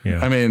nice. Yeah.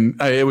 I mean,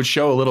 it would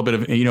show a little bit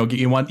of,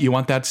 you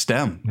want that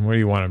stem. What do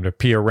you want them to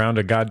pee around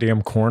a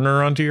goddamn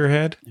corner onto your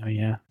head? Oh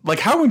yeah. Like,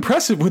 how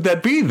impressive would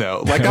that be,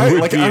 though? Like,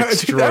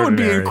 that would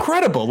be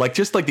incredible. Like,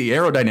 just like the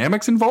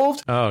aerodynamics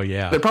involved. Oh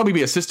yeah. There'd probably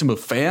be a system of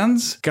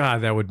fans.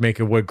 God, that would make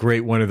a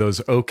great one of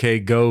those OK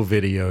Go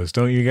videos,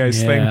 don't you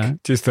guys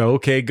think? Just the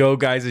OK Go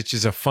guys. It's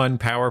just a fun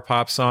power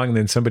pop song, and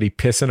then somebody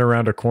pissing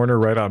around a corner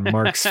right on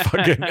Mark's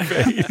fucking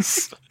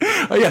face.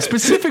 Oh yeah,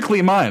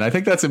 specifically mine. I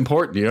think that's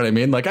important. You know what I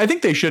mean? Like, I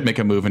think they should make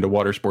a move into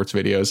water sports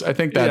videos. I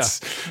think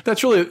that's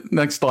really the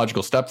next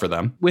logical step for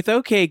them. With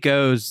OK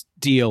Go's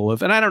deal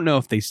of, and I don't know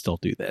if they still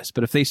do this,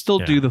 but if they still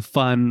do the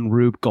fun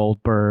Rube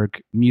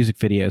Goldberg music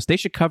videos, they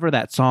should cover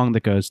that song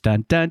that goes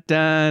dun dun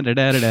dun da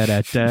da da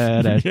da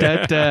da da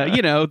da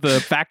da. The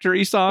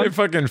Factory song. The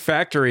fucking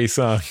Factory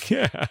song.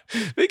 Yeah,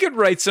 they could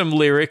write some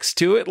lyrics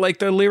to it, like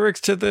the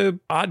lyrics to the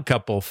Odd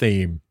Couple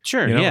theme.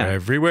 Sure.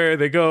 Everywhere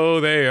they go,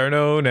 they are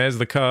known as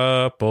the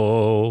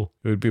couple.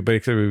 It would be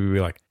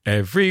like,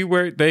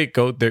 everywhere they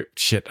go, they're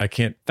shit. I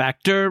can't.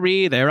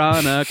 Factory, they're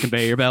on a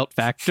conveyor belt.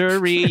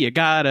 Factory, you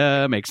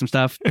gotta make some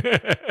stuff.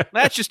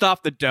 That's just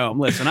off the dome.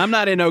 Listen, I'm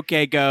not in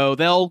OK Go.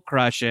 They'll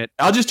crush it.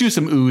 I'll just do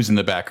some ooze in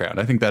the background.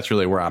 I think that's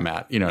really where I'm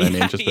at. You know what I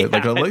mean?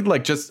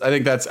 Just I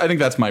think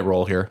that's my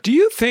role here. Do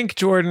you think,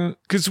 Jordan?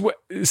 Because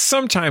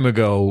some time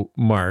ago,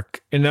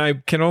 Mark, and I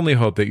can only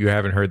hope that you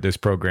haven't heard this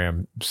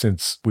program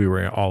since we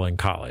were all in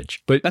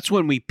college, but that's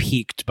when we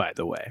peaked, by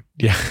the way.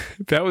 Yeah,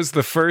 that was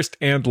the first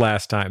and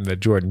last time that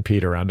Jordan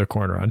peed around a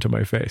corner onto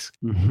my face.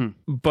 Mm-hmm.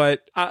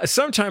 But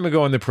some time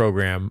ago in the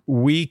program,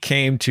 we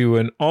came to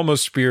an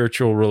almost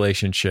spiritual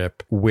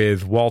relationship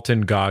with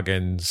Walton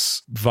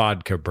Goggins'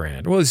 vodka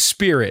brand. Well, his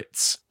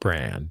Spirits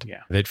brand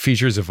that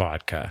features a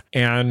vodka.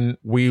 And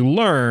we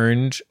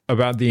learned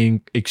about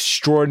the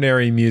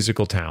extraordinary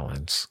musical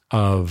talents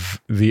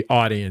of the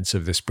audience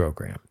of this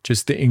program.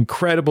 Just the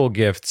incredible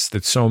gifts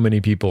that so many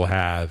people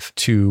have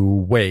to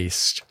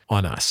waste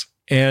on us.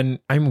 And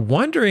I'm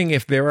wondering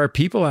if there are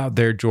people out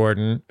there,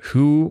 Jordan,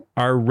 who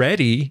are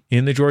ready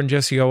in the Jordan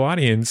Jesse Go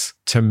audience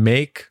to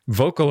make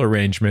vocal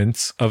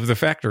arrangements of the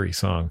Factory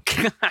song.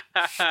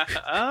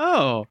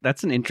 Oh,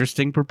 that's an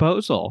interesting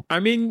proposal. I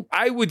mean,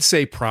 I would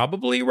say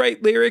probably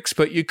write lyrics,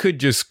 but you could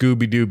just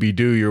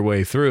Scooby-Dooby-Doo your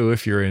way through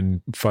if you're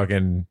in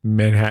fucking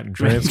Manhattan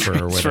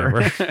Transfer or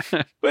whatever.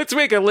 Let's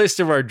make a list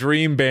of our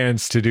dream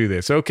bands to do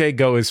this. OK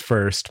Go is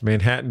first.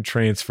 Manhattan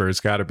Transfer's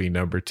got to be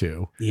number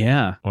 2.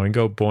 Yeah.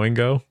 Oingo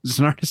Boingo. It's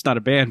an artist, not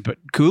a band, but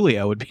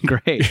Coolio would be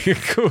great.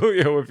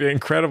 Coolio would be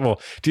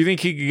incredible. Do you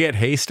think he could get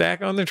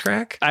Haystack on the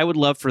track? I would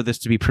love for this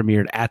to be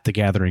premiered at the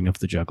gathering of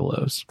the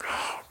Juggalos.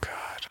 Oh, God.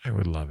 I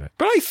would love it.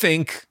 But I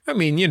think,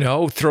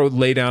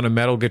 lay down a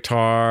metal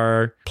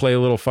guitar, play a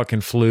little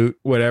fucking flute,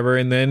 whatever,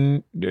 and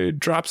then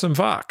drop some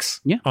Vox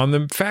on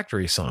the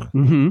Factory song.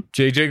 Mm-hmm.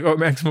 JJ at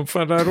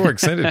MaximumFun.org.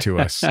 Send it to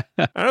us.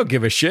 I don't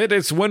give a shit.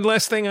 It's one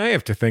less thing I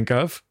have to think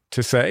of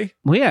to say.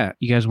 Well, yeah.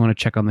 You guys want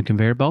to check on the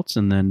conveyor belts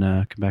and then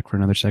come back for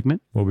another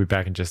segment? We'll be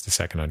back in just a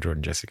second on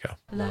Jordan Jesse Go.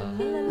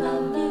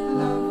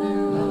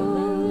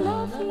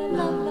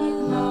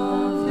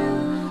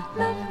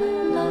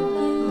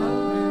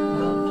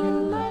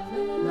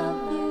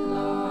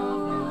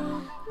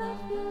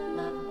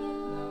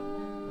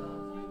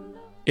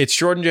 It's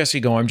Jordan Jesse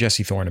Go. I'm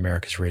Jesse Thorne,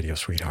 America's radio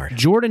sweetheart.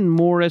 Jordan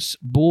Morris,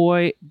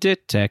 boy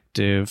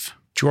detective.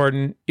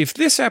 Jordan, if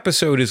this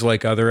episode is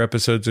like other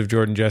episodes of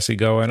Jordan Jesse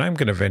Go, and I'm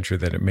going to venture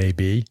that it may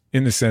be,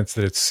 in the sense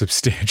that it's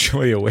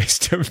substantially a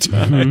waste of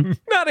time,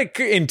 not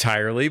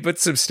entirely, but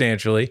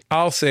substantially,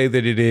 I'll say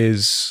that it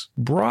is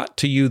brought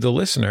to you, the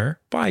listener,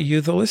 by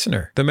you, the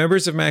listener. The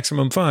members of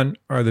Maximum Fun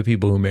are the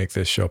people who make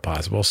this show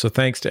possible. So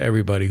thanks to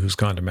everybody who's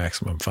gone to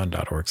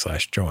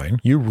MaximumFun.org/join.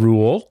 You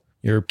rule.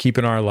 You're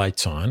keeping our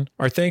lights on.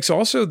 Our thanks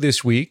also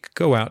this week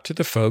go out to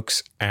the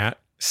folks at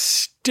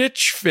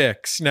Stitch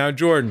Fix. Now,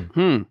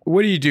 Jordan,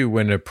 what do you do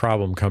when a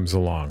problem comes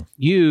along?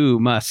 You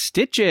must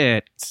stitch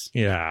it.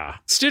 Yeah.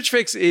 Stitch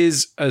Fix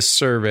is a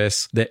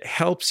service that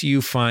helps you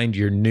find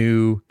your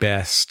new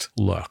best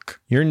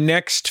look. Your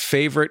next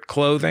favorite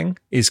clothing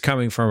is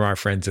coming from our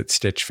friends at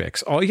Stitch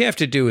Fix. All you have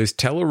to do is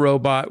tell a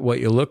robot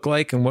what you look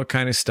like and what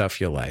kind of stuff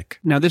you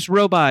like. Now, this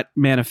robot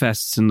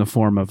manifests in the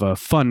form of a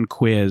fun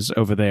quiz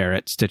over there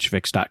at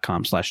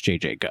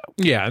stitchfix.com/JJGo.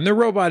 Yeah, and the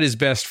robot is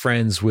best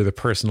friends with a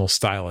personal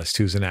stylist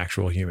who's an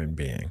actual human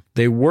being.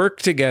 They work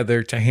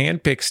together to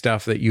handpick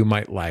stuff that you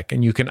might like,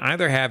 and you can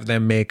either have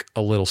them make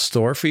a little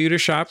store for you to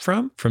shop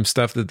from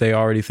stuff that they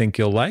already think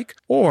you'll like,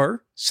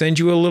 or send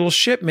you a little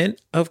shipment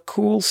of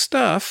cool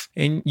stuff,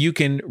 and you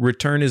can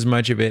return as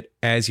much of it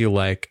as you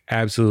like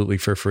absolutely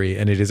for free.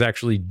 And it is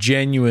actually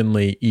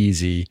genuinely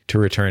easy to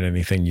return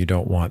anything you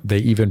don't want. They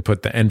even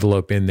put the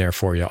envelope in there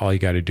for you. All you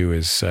got to do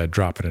is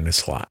drop it in a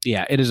slot.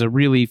 Yeah, it is a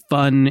really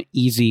fun,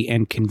 easy,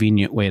 and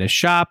convenient way to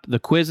shop. The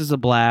quiz is a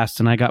blast,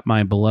 and I got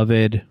my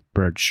beloved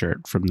bird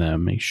shirt from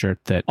them, a shirt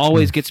that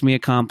always gets me a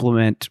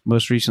compliment,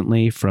 most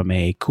recently from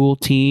a cool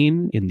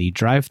teen in the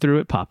drive-thru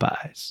at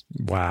Popeyes.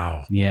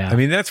 Wow. Yeah. I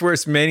mean, that's where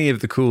many of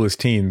the coolest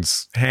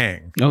teens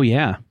hang. Oh,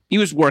 yeah. He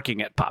was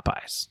working at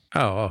Popeyes.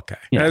 Oh, okay.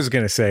 Yeah. I was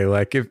going to say,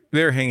 like, if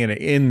they're hanging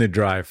in the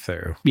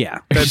drive-thru, yeah,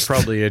 that's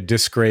probably a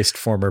disgraced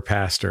former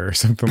pastor or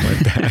something like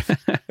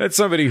that. That's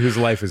somebody whose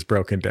life is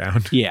broken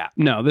down. Yeah.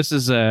 No, this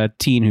is a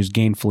teen who's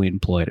gainfully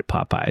employed at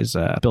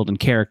Popeyes, building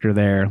character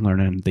there,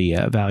 learning the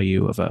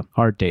value of a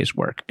hard day's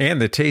work. And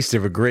the taste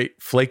of a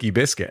great flaky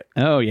biscuit.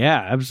 Oh,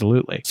 yeah,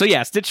 absolutely. So,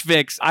 yeah, Stitch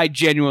Fix, I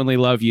genuinely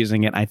love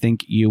using it. I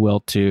think you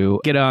will too.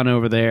 Get on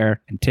over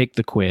there and take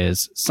the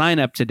quiz. Sign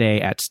up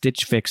today at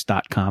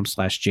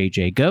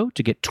stitchfix.com/JJGo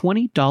to get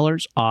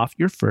 $20 off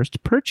your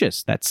first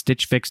purchase. That's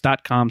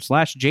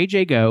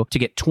stitchfix.com/JJGo to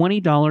get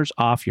 $20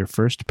 off your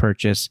first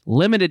purchase.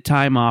 Limited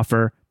time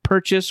offer.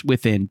 Purchase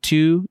within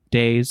 2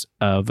 days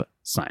of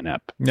sign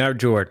up. Now,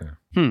 Jordan,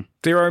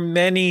 there are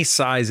many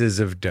sizes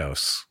of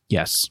dose.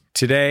 Yes.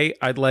 Today,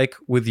 I'd like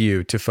with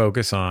you to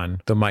focus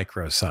on the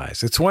micro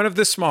size. It's one of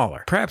the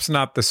smaller, perhaps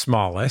not the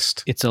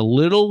smallest. It's a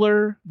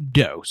littler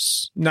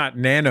dose. Not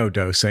nano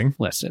dosing.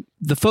 Listen,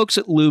 the folks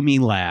at Lumi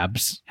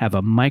Labs have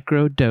a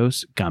micro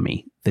dose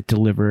gummy that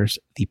delivers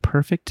the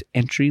perfect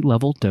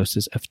entry-level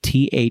doses of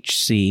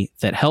THC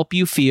that help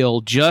you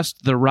feel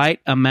just the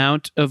right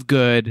amount of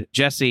good.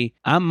 Jesse,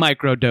 I'm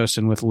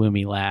microdosing with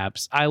Lumi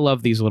Labs. I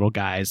love these little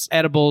guys.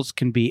 Edibles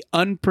can be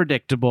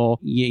unpredictable,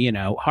 you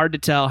know, hard to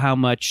tell how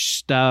much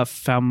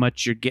stuff, how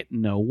much you're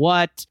getting to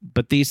what,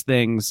 but these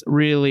things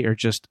really are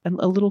just a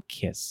little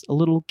kiss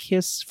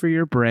for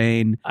your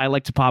brain. I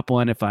like to pop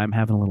one if I'm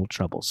having a little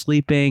trouble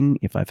sleeping,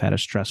 if I've had a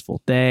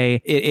stressful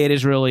day. It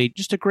is really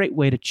just a great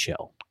way to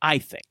chill, I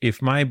think.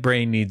 If my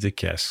brain needs a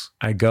kiss,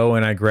 I go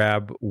and I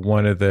grab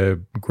one of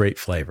the great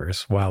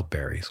flavors. Wild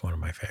berries, one of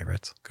my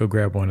favorites. Go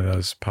grab one of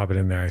those, pop it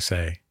in there. I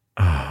say,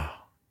 oh,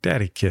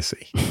 Daddy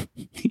Kissy.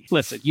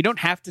 Listen, you don't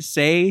have to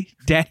say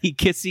Daddy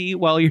Kissy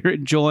while you're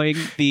enjoying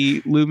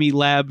the Lumi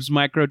Labs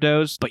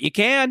microdose, but you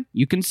can.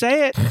 You can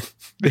say it.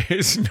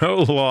 There's no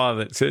law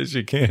that says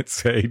you can't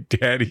say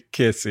Daddy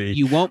Kissy.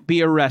 You won't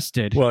be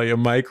arrested. Well, you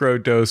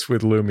microdose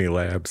with Lumi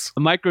Labs.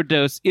 A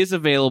microdose is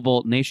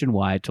available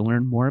nationwide. To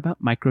learn more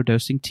about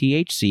microdosing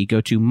THC,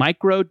 go to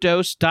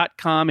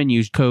microdose.com and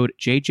use code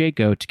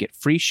JJGO to get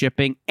free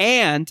shipping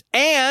and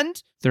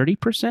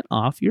 30%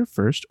 off your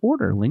first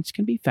order. Links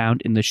can be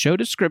found in the show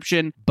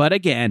description. But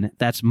again,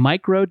 that's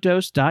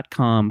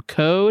microdose.com,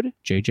 code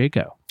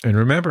JJGO. And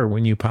remember,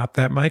 when you pop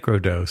that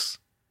microdose,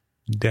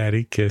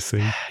 Daddy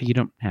Kissy. You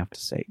don't have to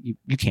say it.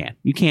 You can.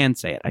 You can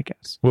say it, I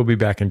guess. We'll be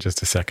back in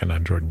just a second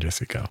on Jordan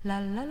Jesse Go.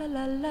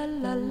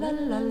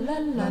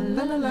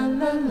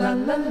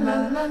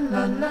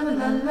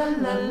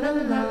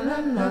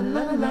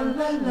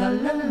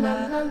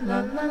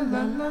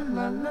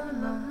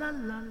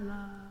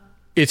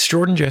 It's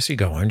Jordan Jesse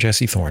Go. I'm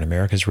Jesse Thorne,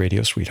 America's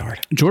radio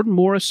sweetheart. Jordan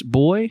Morris,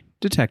 boy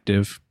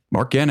detective.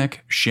 Mark Gannick,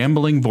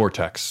 shambling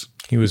vortex.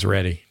 He was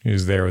ready. He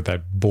was there with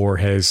that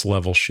Borges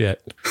level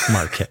shit.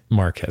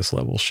 Marquez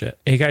level shit.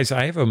 Hey guys,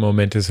 I have a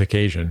momentous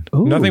occasion.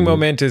 Ooh. Nothing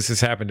momentous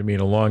has happened to me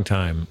in a long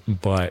time,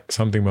 but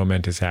something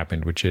momentous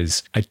happened, which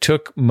is I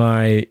took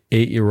my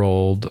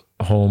 8-year-old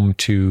home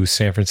to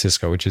San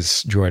Francisco, which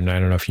is, Jordan, I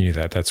don't know if you knew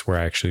that. That's where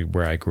I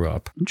grew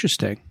up.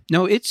 Interesting.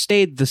 No, it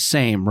stayed the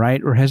same, right?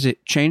 Or has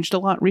it changed a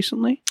lot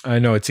recently? I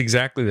know it's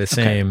exactly the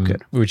same,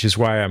 good. Which is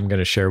why I'm going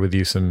to share with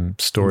you some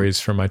stories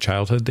from my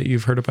childhood that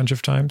you've heard a bunch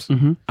of times.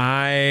 Mm-hmm.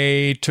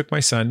 I took my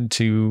son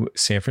to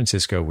San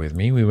Francisco with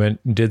me. We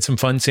went and did some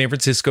fun San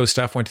Francisco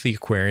stuff, went to the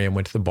aquarium,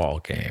 went to the ball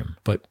game.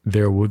 But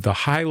the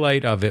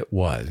highlight of it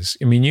was,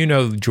 I mean, you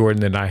know,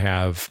 Jordan, that I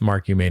have,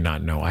 Mark, you may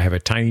not know, I have a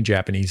tiny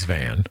Japanese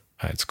van.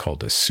 It's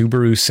called a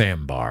Subaru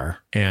Sambar,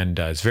 and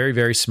it's very,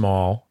 very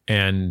small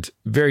and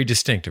very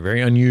distinctive,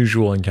 very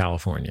unusual in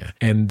California.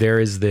 And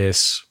there is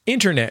this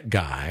internet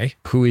guy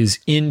who is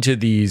into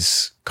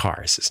these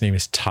cars. His name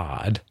is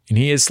Todd, and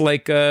he is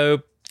like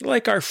a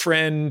like our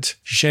friend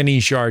Jenny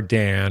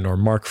Jardin or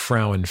Mark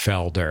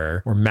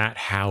Frauenfelder or Matt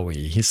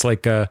Howie. He's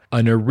like an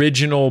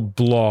original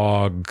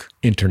blog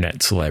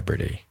internet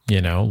celebrity.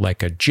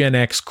 Like a Gen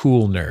X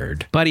cool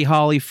nerd. Buddy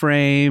Holly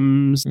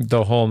frames.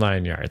 The whole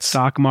 9 yards.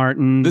 Doc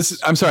Martin.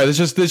 I'm sorry. This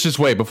is just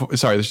way before.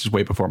 Sorry, this is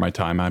way before my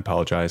time. I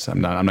apologize.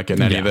 I'm not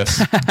getting any of this.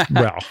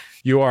 Well,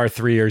 you are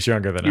 3 years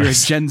younger than You're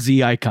us. a Gen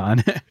Z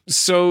icon.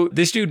 So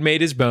this dude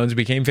made his bones,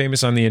 became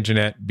famous on the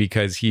internet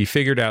because he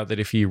figured out that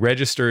if he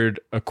registered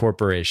a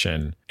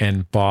corporation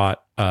and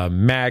bought a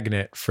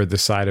magnet for the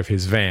side of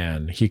his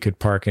van, he could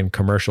park in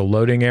commercial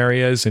loading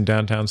areas in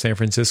downtown San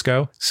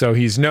Francisco. So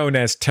he's known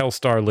as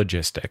Telstar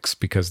Logistics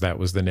because that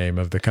was the name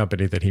of the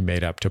company that he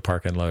made up to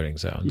park in loading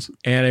zones.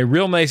 And a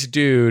real nice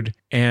dude.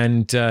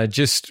 And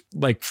just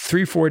like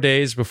 3-4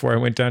 days before I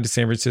went down to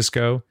San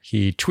Francisco,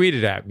 he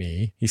tweeted at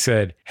me. He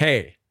said,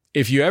 "Hey,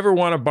 if you ever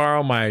want to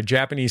borrow my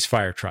Japanese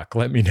fire truck,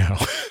 let me know."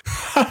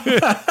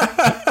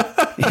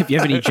 If you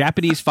have any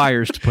Japanese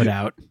fires to put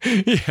out.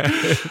 Yeah,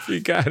 if you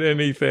got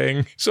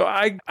anything. So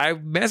I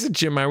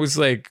messaged him. I was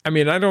like, I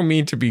don't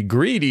mean to be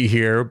greedy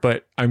here,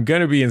 but I'm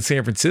going to be in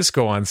San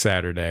Francisco on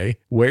Saturday.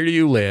 Where do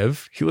you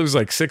live? He lives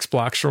like 6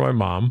 blocks from my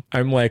mom.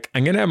 I'm like,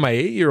 I'm going to have my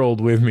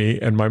 8-year-old with me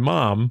and my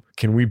mom.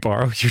 Can we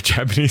borrow your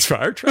Japanese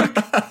fire truck?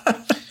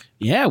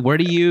 Yeah, where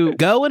do you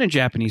go in a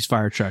Japanese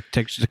fire truck?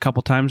 Takes it a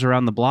couple times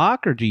around the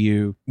block, or do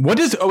you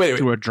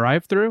through a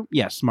drive-through?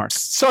 Yes, Mark.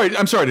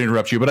 I'm sorry to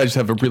interrupt you, but I just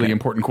have a really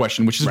important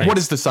question, which is what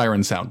does the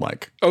siren sound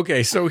like?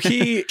 Okay, so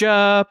he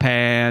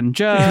Japan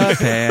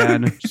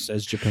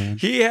says Japan.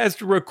 He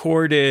has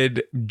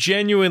recorded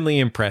genuinely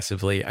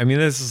impressively.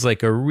 This is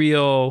like a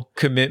real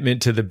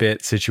commitment to the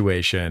bit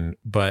situation,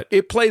 but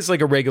it plays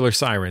like a regular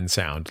siren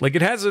sound. Like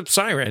it has a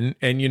siren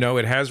and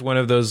it has one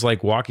of those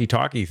like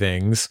walkie-talkie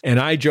things. And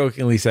I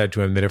jokingly said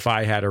to him that if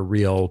I had a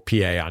real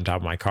PA on top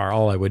of my car,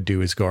 all I would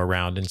do is go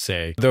around and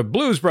say, "The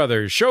Blues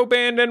Brothers Show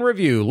Band and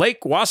Review,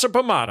 Lake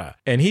Wasapamata."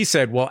 And he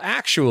said, "Well,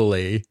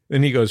 actually,"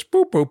 then he goes,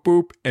 "Boop, boop,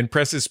 boop," and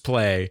presses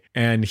play.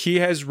 And he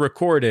has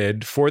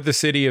recorded for the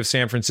city of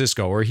San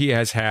Francisco, or he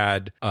has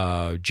had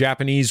a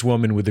Japanese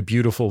woman with a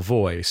beautiful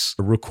voice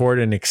record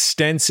an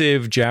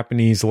extensive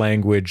Japanese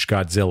language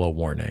Godzilla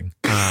warning.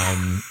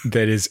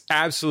 That is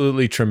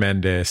absolutely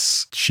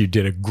tremendous. She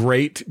did a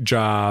great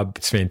job.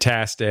 It's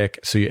fantastic.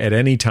 So at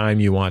any time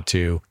you want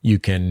to, you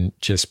can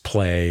just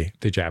play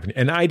the Japanese.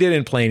 And I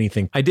didn't play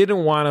anything. I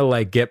didn't want to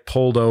like get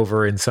pulled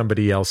over in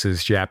somebody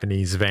else's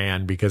Japanese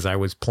van because I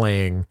was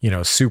playing,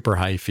 super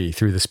hi-fi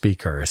through the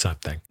speaker or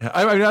something.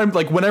 I'm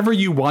like, whenever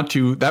you want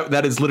to,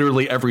 that is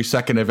literally every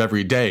second of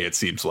every day, it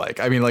seems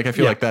like. I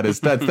feel like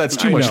that's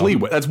too much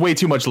leeway. That's way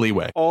too much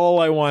leeway. All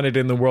I wanted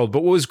in the world.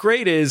 But what was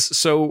great is,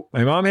 so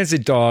my mom has a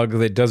dog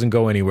that doesn't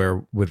go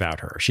anywhere without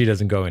her. She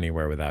doesn't go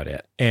anywhere without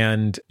it.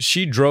 And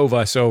she drove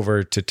us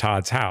over to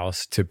Todd's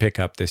house to pick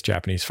up this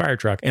Japanese fire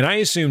truck. And I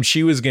assumed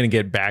she was going to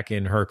get back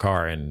in her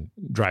car and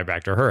drive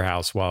back to her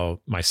house while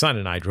my son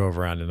and I drove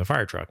around in the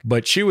fire truck.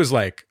 But she was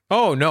like,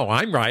 "Oh no,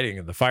 I'm riding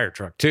in the fire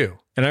truck too."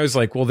 And I was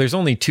like, "Well, there's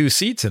only 2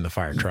 seats in the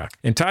fire truck."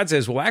 And Todd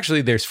says, "Well,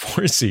 actually, there's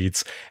 4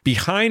 seats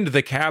behind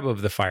the cab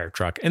of the fire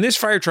truck." And this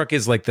fire truck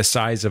is like the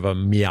size of a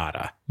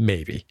Miata,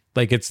 maybe.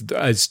 Like it's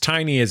as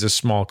tiny as a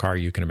small car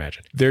you can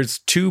imagine. There's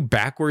 2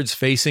 backwards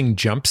facing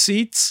jump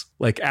seats,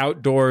 like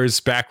outdoors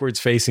backwards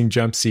facing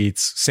jump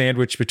seats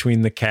sandwiched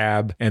between the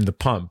cab and the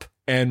pump.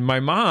 And my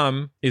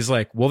mom is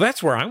like, "Well,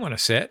 that's where I want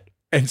to sit."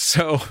 And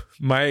so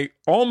my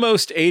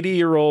almost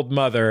 80-year-old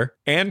mother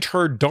and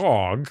her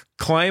dog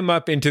climb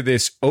up into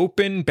this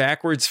open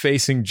backwards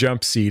facing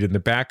jump seat in the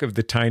back of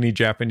the tiny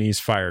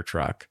Japanese fire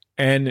truck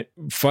and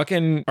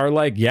fucking are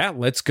like, "Yeah,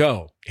 let's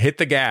go. Hit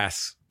the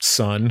gas,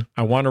 son.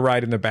 I want to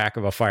ride in the back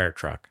of a fire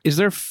truck." Is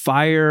there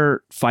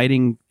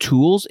firefighting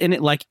tools in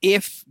it? Like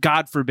if,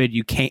 God forbid,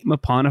 you came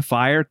upon a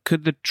fire,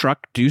 could the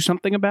truck do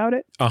something about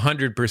it?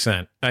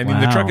 100%.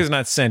 The truck is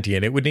not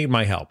sentient. It would need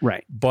my help.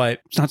 Right.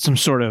 But it's not some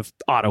sort of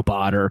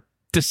Autobot or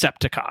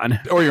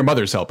Decepticon. Or your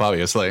mother's help,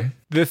 obviously.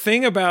 The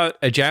thing about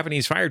a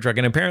Japanese fire truck,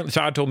 and apparently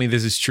Todd told me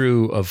this is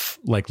true of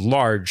like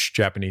large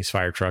Japanese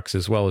fire trucks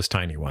as well as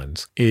tiny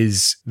ones,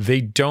 is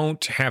they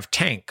don't have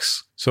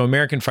tanks. So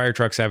American fire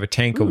trucks have a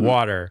tank of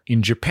water.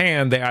 In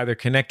Japan, they either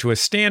connect to a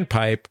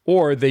standpipe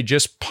or they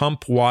just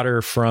pump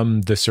water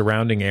from the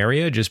surrounding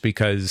area just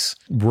because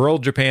rural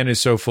Japan is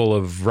so full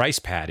of rice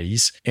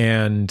paddies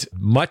and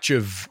much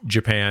of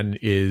Japan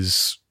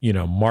is,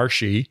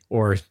 marshy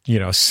or,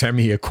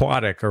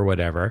 semi-aquatic or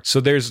whatever.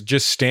 So there's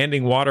just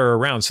standing water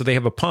around. So they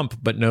have a pump,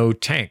 but no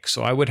tank.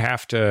 So I would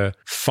have to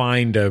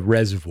find a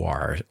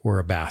reservoir or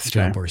a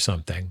bathtub or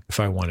something if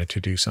I wanted to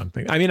do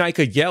something. I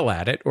could yell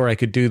at it or I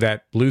could do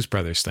that Blues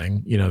Brothers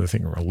thing, the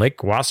thing where Lake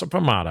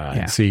Wasapamata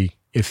and see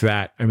if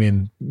that. I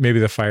mean, maybe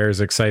the fire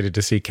is excited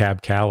to see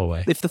Cab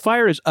Calloway. If the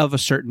fire is of a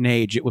certain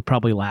age, it would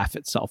probably laugh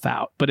itself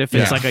out. But if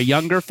it's like a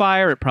younger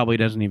fire, it probably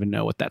doesn't even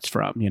know what that's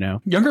from, you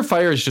know? Younger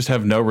fires just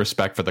have no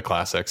respect for the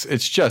classics.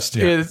 It's just...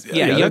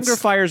 younger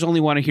fires only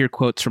want to hear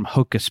quotes from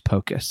Hocus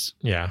Pocus.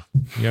 Yeah,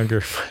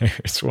 younger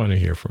fires want to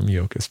hear from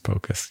Hocus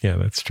Pocus. Yeah,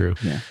 that's true.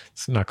 Yeah.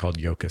 It's not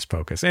called Hocus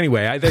Pocus.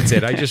 Anyway, that's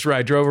it.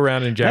 I drove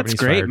around in a Japanese That's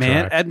great, fire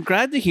man. truck. I'm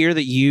glad to hear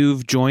that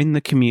you've joined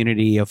the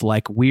community of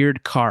like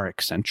weird car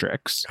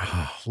eccentrics.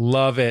 Oh,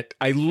 love it.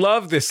 I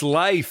love this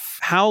life.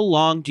 How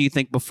long do you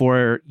think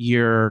before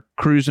you're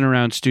cruising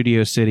around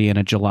Studio City in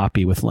a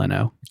jalopy with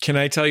Leno? Can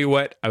I tell you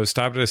what? I was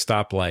stopped at a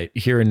stoplight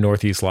here in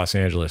Northeast Los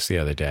Angeles the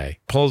other day.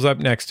 Pulls up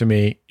next to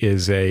me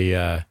is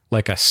a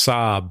like a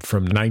Saab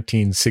from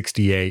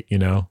 1968, you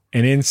know?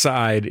 And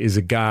inside is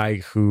a guy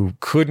who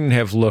couldn't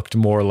have looked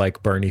more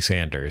like Bernie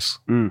Sanders.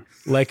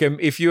 Like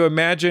if you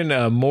imagine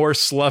a more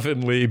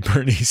slovenly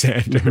Bernie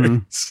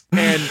Sanders.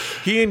 And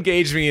he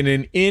engaged me in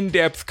an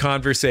in-depth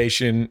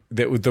conversation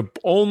that was the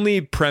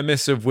only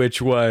premise of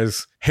which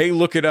was, hey,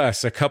 look at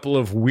us, a couple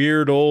of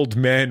weird old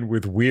men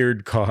with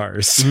weird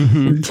cars.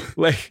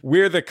 Like,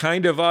 we're the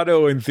kind of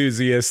auto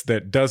enthusiast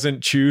that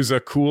doesn't choose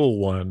a cool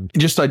one.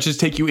 I just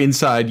take you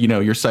inside, you know,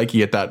 your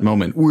psyche at that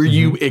moment. Were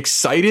you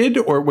excited,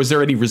 or was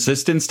there any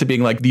resistance to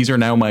being like, these are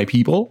now my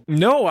people?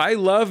 No, I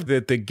loved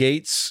that the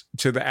gates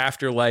to the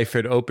afterlife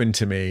had opened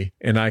to me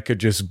and I could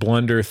just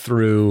blunder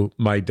through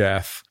my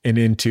death and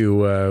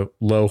into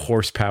low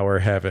horsepower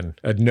heaven,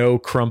 a no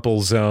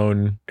crumple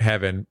zone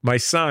heaven. My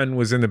son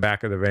was in the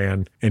back of the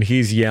van and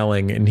he's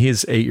yelling, and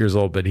he's 8 years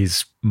old, but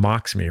he's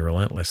mocks me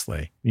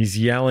relentlessly. He's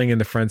yelling in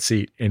the front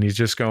seat and he's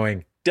just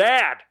going,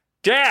 Dad,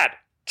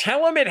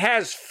 tell him it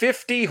has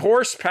 50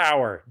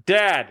 horsepower.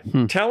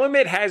 Dad, tell him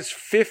it has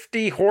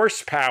 50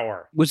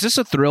 horsepower. Was this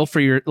a thrill for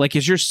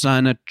is your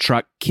son a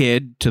truck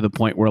kid to the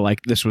point where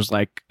like this was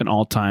like an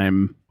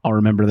all-time, I'll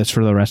remember this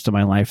for the rest of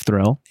my life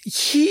thrill?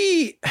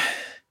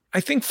 I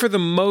think for the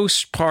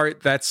most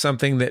part, that's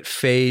something that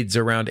fades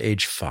around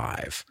age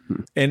 5.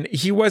 And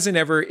he wasn't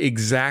ever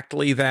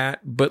exactly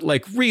that, but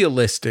like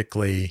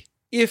realistically,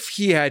 if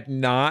he had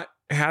not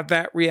had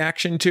that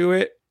reaction to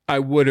it, I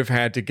would have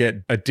had to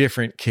get a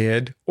different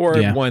kid or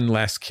one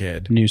less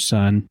kid. New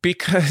son.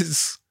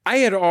 Because I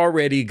had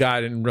already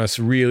gotten us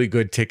really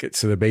good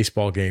tickets to the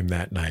baseball game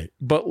that night.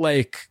 But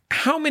like,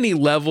 how many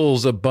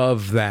levels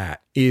above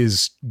that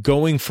is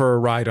going for a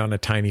ride on a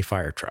tiny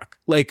fire truck?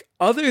 Like,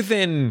 other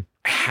than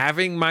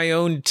having my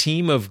own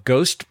team of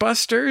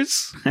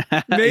Ghostbusters,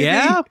 maybe?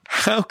 Yeah.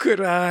 How could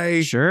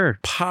I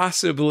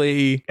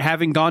possibly...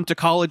 Having gone to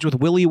college with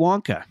Willy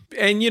Wonka.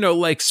 And, you know,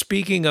 like,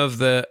 speaking of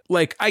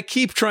I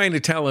keep trying to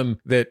tell him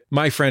that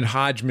my friend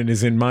Hodgman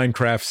is in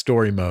Minecraft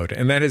story mode,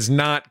 and that is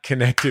not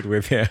connected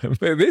with him.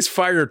 This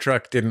fire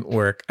truck didn't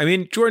work. I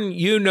mean, Jordan,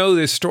 you know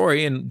this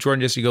story, and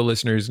Jordan Just You Go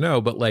listeners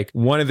know, but like,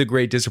 one of the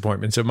great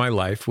disappointments of my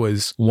life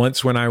was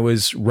once when I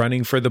was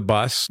running for the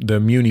bus, the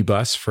Muni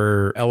bus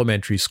for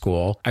elementary school,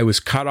 I was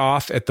cut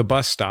off at the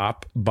bus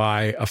stop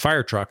by a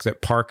fire truck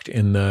that parked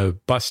in the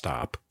bus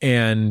stop,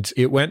 and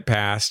it went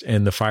past,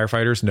 and the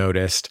firefighters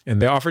noticed,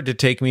 and they offered to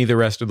take me the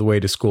rest of the way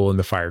to school in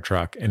the fire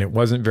truck, and it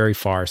wasn't very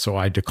far, so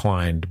I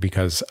declined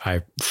because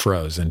I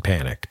froze and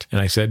panicked. And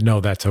I said,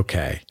 no, that's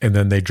okay. And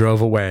then they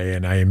drove away,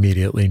 and I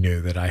immediately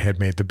knew that I had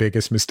made the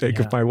biggest mistake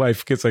of my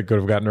life, because I could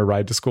have gotten a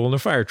ride to school in a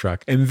fire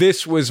truck. And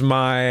this was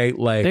my,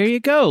 like... There you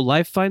go.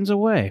 Life finds a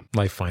way.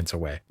 Life finds a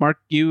way. Mark,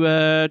 you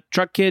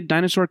truck kid,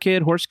 dinosaur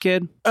kid, horse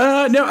kid?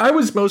 No, I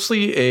was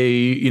mostly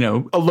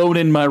alone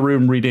in my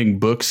room reading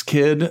books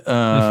kid.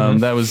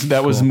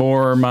 That was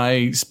more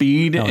my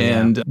speed.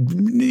 And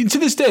to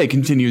this day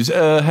continues,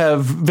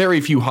 have very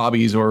few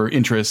hobbies or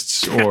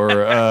interests,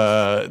 or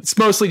it's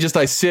mostly just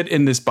I sit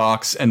in this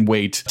box and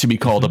wait to be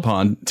called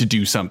upon to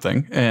do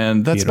something.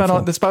 And that's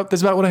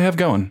about what I have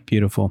going.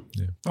 Beautiful.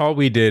 Yeah. All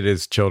we did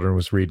as children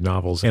was read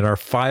novels, and our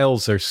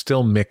files are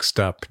still mixed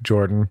up,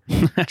 Jordan,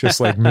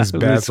 just like Ms.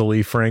 Basil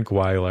E.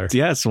 Frankweiler.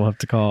 Yes, we'll have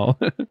to call.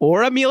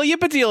 Or Amelia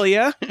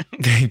Bedelia.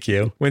 Thank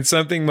you. When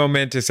something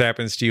momentous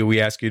happens to you,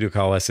 we ask you to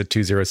call us at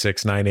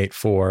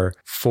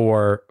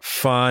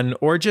 206-984-4FUN,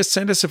 or just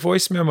send us a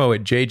voice memo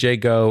at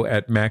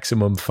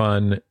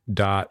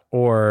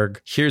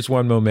jjgo@maximumfun.org. Here's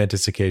one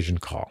momentous occasion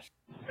call.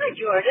 Hi,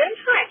 Jordan.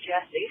 Hi,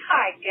 Jesse.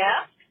 Hi,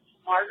 guest.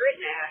 Margaret,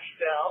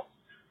 Nashville.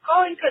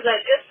 Calling because I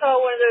just saw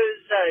one of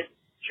those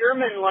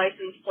German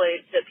license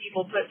plates that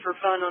people put for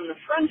fun on the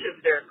front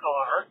of their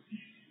car.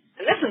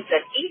 And this one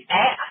said, eat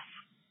ass.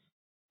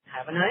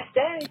 Have a nice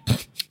day.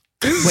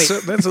 Wait, so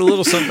that's a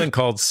little something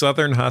called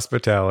Southern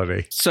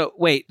hospitality. So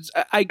wait,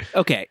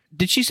 okay.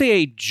 Did she say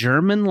a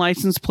German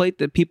license plate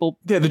that people?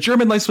 Yeah, the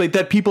German license plate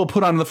that people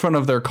put on the front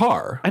of their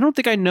car. I don't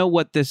think I know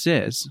what this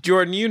is.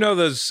 Jordan, you know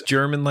those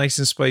German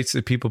license plates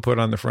that people put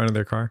on the front of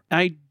their car?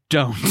 I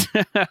don't.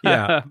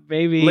 Yeah,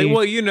 maybe.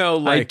 Well, you know,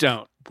 like I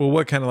don't. Well,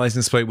 what kind of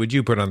license plate would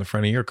you put on the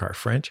front of your car,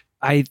 French?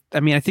 I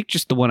mean, I think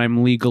just the one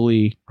I'm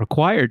legally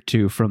required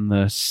to from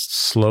the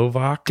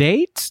Slovak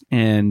date,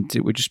 and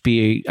it would just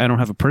be, I don't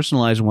have a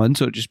personalized one,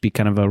 so it would just be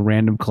kind of a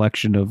random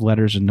collection of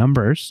letters and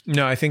numbers.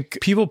 No, I think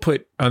people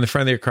put on the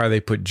front of their car, they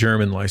put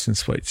German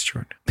license plates,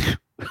 Jordan.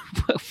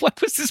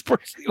 What was this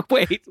person?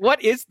 Wait,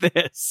 what is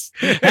this?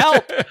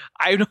 Help!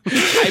 I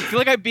feel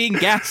like I'm being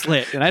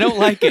gaslit, and I don't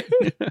like it.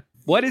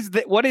 What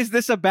is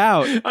this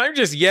about? I'm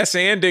just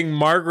yes-anding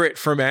Margaret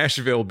from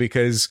Asheville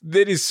because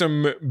that is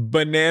some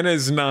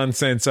bananas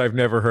nonsense I've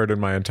never heard in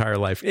my entire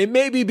life. It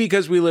may be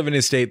because we live in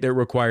a state that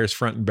requires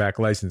front and back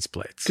license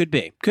plates. Could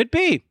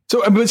be.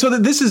 So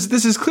this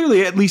is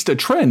clearly at least a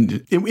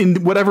trend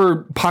in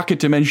whatever pocket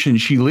dimension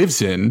she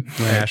lives in.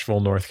 Asheville,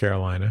 North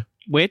Carolina.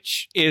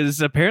 Which is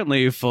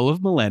apparently full of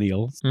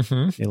millennials.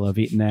 Mm-hmm. They love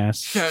eating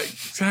ass. Yeah,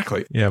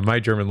 exactly. Yeah, my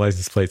German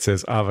license plate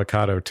says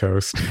avocado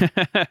toast.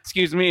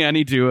 Excuse me, I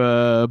need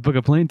to book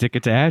a plane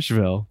ticket to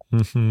Asheville.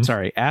 Mm-hmm.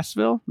 Sorry,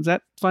 Asheville? Is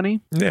that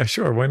funny? Yeah,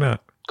 sure. Why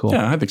not? Cool.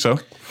 Yeah, I think so.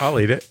 I'll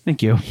eat it.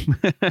 Thank you.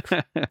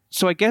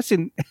 So I guess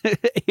in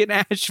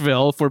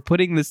Asheville, if we're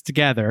putting this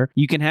together,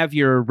 you can have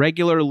your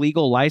regular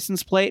legal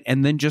license plate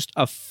and then just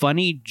a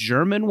funny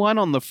German one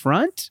on the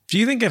front. Do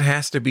you think it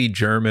has to be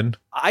German?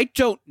 I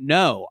don't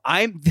know.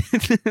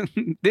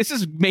 This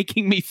is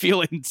making me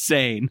feel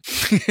insane.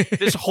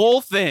 This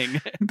whole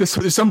thing.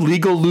 There's some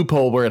legal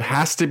loophole where it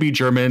has to be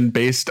German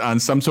based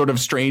on some sort of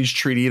strange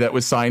treaty that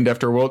was signed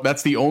after World.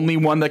 That's the only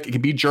one that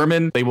can be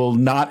German. They will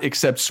not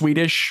accept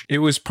Swedish. It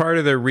was part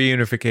of the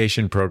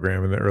reunification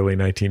program in the early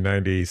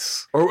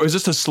 1990s. Or was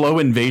this a slow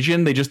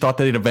invasion? They just thought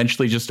that they'd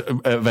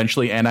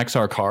eventually annex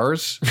our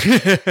cars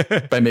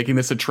by making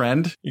this a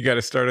trend. You got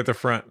to start at the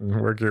front and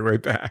work your way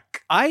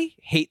back. I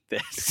hate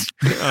this.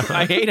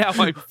 I hate how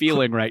I'm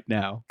feeling right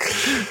now.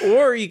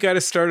 Or you got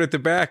to start at the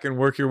back and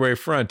work your way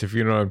front, if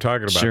you know what I'm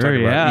talking about. Sure,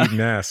 talking yeah. about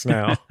eating ass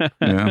now.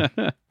 Yeah.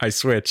 I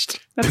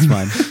switched. That's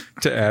fine.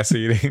 To ass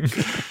eating.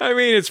 I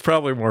mean, it's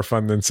probably more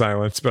fun than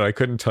silence, but I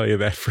couldn't tell you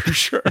that for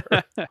sure.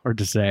 Hard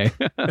to say.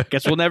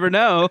 Guess we'll never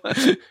know.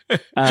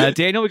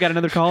 Daniel, we got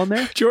another call in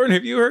there? Jordan,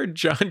 have you heard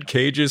John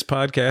Cage's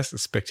podcast?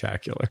 It's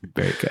spectacular.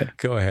 Very good.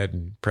 Go ahead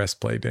and press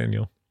play,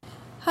 Daniel.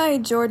 Hi,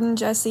 Jordan,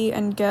 Jesse,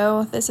 and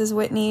Go. This is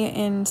Whitney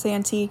in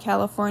Santee,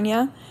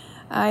 California.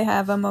 I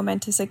have a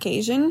momentous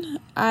occasion.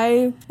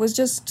 I was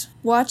just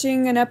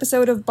watching an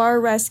episode of Bar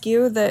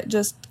Rescue that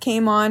just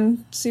came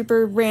on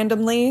super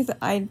randomly.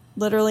 I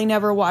literally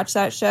never watched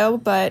that show,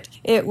 but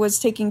it was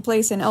taking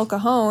place in El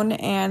Cajon,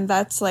 and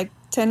that's like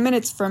 10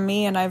 minutes from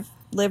me, and I've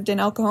lived in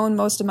El Cajon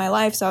most of my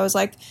life, so I was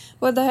like,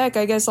 what the heck,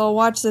 I guess I'll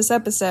watch this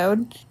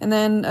episode. And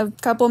then a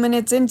couple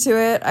minutes into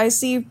it, I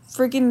see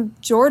freaking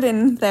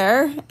Jordan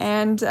there,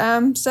 and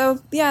so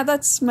yeah,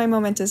 that's my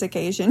momentous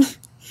occasion.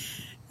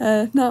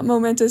 Not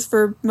momentous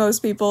for most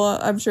people,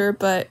 I'm sure,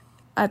 but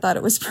I thought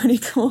it was pretty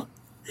cool.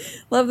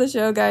 Love the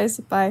show, guys.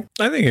 Bye.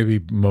 I think it'd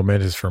be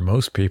momentous for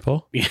most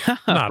people. Yeah,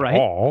 not right?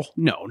 all.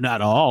 No,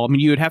 not all. I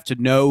mean, you would have to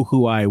know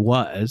who I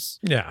was.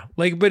 Yeah.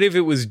 Like, but if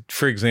it was,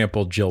 for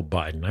example, Jill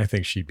Biden, I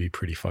think she'd be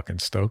pretty fucking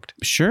stoked.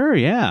 Sure,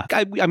 yeah.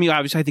 I mean,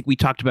 obviously, I think we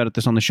talked about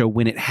this on the show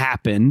when it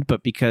happened,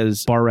 but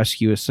because Bar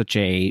Rescue is such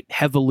a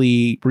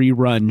heavily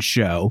rerun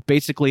show,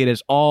 basically it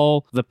is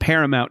all the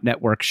Paramount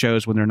Network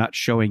shows when they're not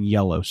showing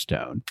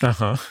Yellowstone.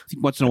 Uh-huh. I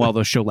think once in a while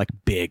they'll show like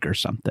Big or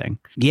something.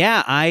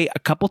 Yeah, a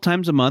couple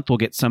times a month will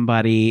get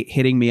somebody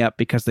hitting me up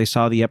because they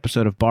saw the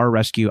episode of Bar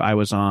Rescue I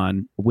was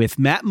on with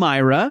Matt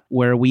Myra,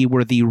 where we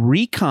were the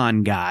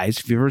recon guys.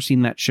 If you've ever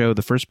seen that show,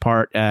 the first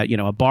part,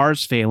 a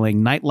bar's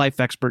failing, nightlife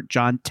expert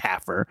John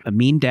Taffer, a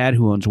mean dad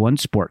who owns one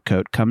sport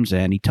coat, comes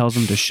in. He tells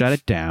him to shut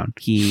it down.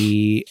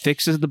 He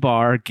fixes the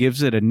bar,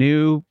 gives it a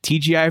new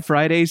TGI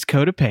Fridays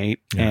coat of paint.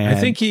 Yeah, and I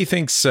think he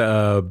thinks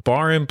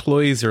bar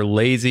employees are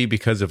lazy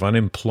because of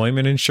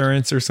unemployment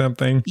insurance or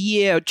something.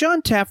 Yeah,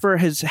 John Taffer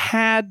has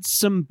had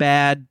some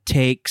bad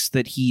takes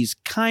that he's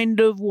kind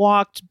of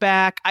walked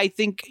back. I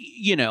think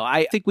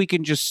we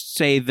can just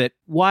say that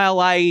while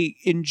I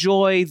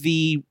enjoy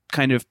the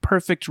kind of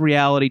perfect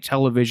reality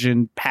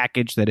television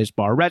package that is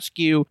Bar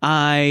Rescue,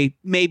 I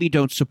maybe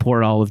don't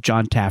support all of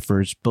John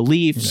Taffer's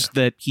beliefs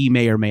that he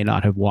may or may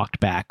not have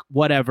walked back.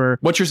 Whatever.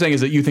 What you're saying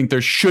is that you think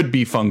there should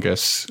be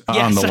fungus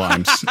on the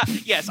limes.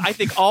 Yes, I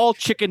think all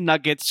chicken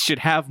nuggets should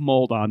have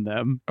mold on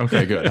them.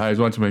 Okay, good. I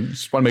just want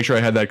to make sure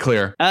I had that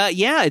clear.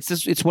 Yeah,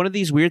 it's one of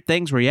these weird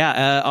things where,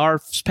 our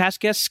past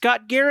guest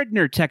Scott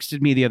Garridner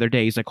texted me the other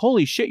day. He's like,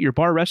 holy shit, your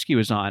Bar Rescue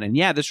is on. And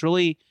yeah, this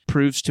really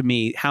proves to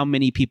me how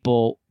many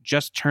people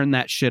just turn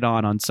that shit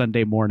on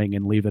Sunday morning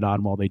and leave it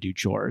on while they do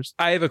chores.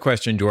 I have a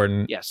question,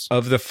 Jordan. Yes.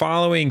 Of the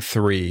following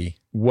three,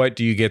 what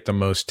do you get the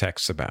most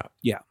texts about?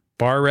 Yeah.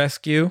 Bar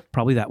Rescue?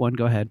 Probably that one.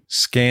 Go ahead.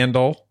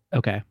 Scandal?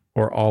 Okay.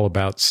 Or All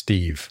About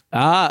Steve?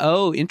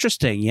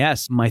 Interesting.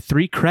 Yes. My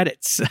 3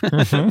 credits.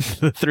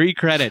 The 3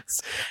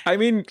 credits. I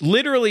mean,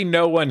 literally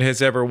no one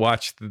has ever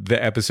watched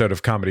the episode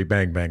of Comedy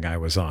Bang Bang I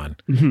was on.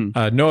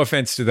 Mm-hmm. No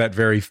offense to that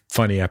very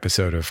funny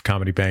episode of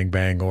Comedy Bang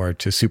Bang or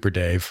to Super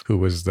Dave, who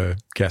was the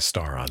guest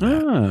star on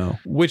that. Oh.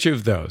 Which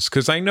of those?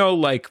 Because I know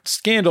like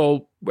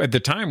Scandal at the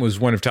time was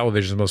one of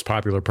television's most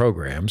popular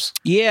programs.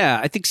 Yeah,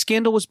 I think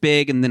Scandal was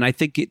big, and then I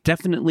think it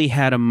definitely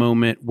had a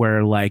moment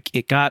where like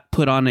it got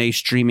put on a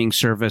streaming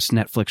service,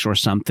 Netflix or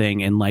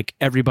something, and like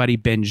everybody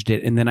binged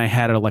it, and then I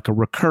had a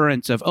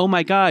recurrence of, oh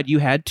my god, you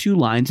had 2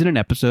 lines in an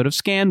episode of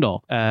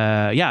Scandal.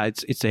 Yeah,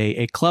 it's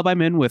a club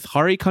I'm in with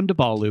Hari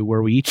Kondabolu,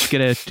 where we each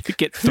get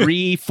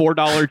 $3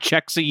 $4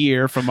 checks a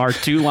year from our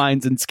 2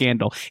 lines in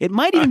Scandal. It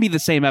might even be the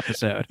same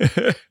episode.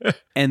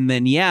 And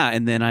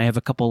then I have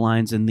a couple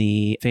lines in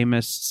the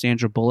famous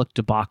Sandra Bullock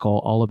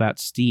debacle, All About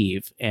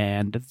Steve.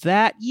 And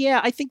that,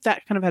 yeah, I think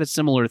that kind of had a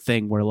similar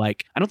thing where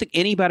like, I don't think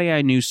anybody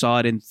I knew saw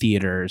it in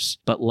theaters,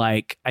 but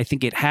like, I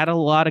think it had a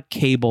lot of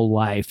cable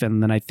life.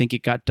 And then I think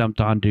it got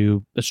dumped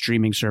onto a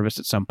streaming service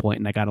at some point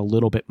and I got a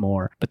little bit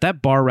more. But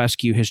that Bar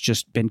Rescue has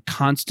just been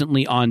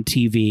constantly on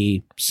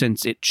TV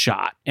since it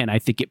shot. And I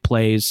think it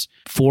plays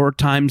 4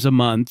 times a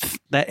month.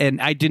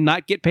 And I did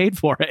not get paid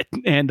for it.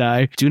 And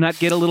I do not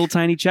get a little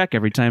tiny check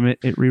every time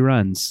it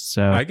reruns.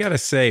 So I gotta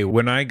say,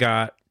 when I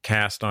got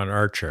cast on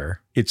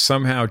Archer, it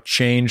somehow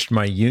changed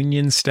my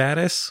union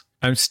status.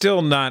 I'm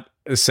still not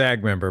a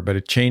SAG member, but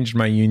it changed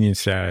my union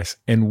status.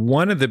 And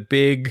one of the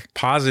big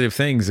positive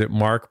things that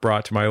Mark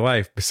brought to my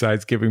life,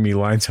 besides giving me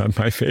lines on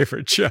my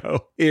favorite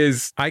show,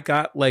 is I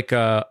got like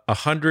a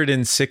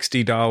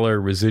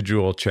 $160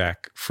 residual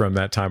check from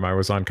that time I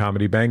was on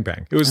Comedy Bang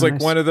Bang. It was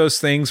like one of those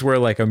things where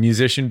like a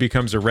musician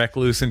becomes a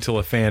recluse until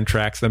a fan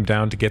tracks them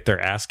down to get their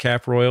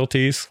ASCAP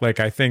royalties.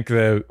 Like I think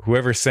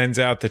whoever sends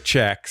out the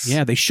checks.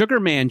 Yeah, they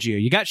sugarmanned you.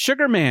 You got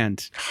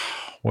sugarmanned.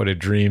 What a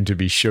dream to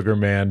be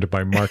sugarmanned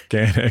by Mark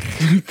Ganek.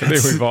 I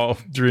think we've all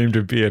dreamed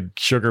to be a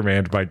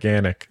sugarmanned by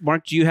Ganek.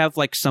 Mark, do you have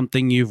like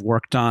something you've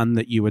worked on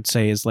that you would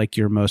say is like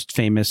your most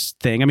famous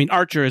thing? I mean,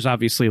 Archer is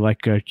obviously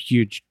like a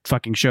huge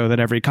fucking show that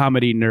every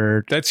comedy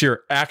nerd. That's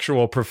your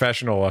actual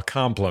professional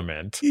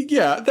compliment.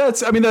 Yeah,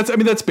 that's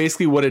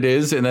basically what it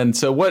is. And then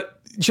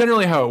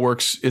generally how it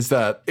works is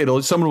that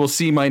someone will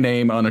see my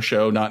name on a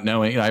show not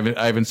knowing,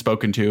 I haven't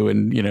spoken to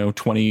in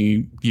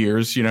 20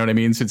 years, you know what I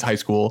mean, since high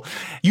school.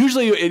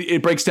 Usually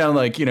it breaks down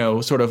like,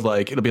 sort of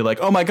like it'll be like,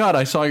 oh my god,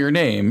 I saw your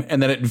name,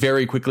 and then it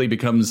very quickly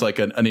becomes like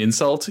an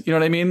insult, you know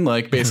what I mean?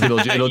 Like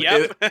basically it'll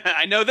yep.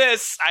 I know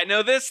this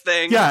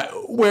thing. Yeah,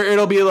 where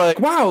it'll be like,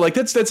 wow, like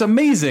that's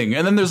amazing,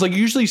 and then there's like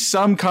usually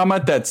some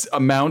comment that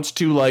amounts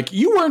to like,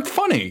 you weren't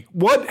funny,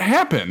 what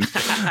happened?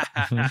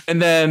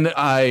 And then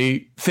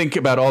I think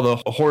about all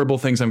the horrible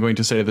things I'm going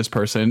to say to this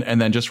person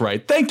and then just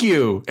write thank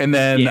you, and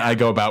then I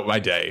go about my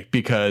day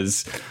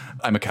because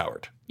I'm a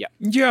coward. Yeah.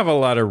 You have a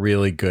lot of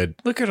really good,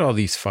 look at all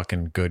these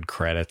fucking good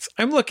credits.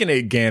 I'm looking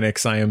at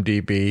Ganek's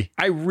IMDb.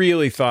 I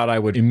really thought I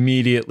would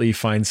immediately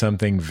find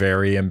something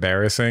very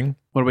embarrassing.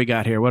 What do we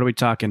got here? What are we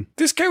talking?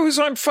 This guy was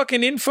on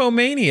fucking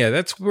Infomania.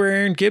 That's where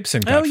Aaron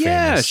Gibson got famous. Oh,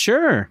 yeah,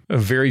 sure. A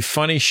very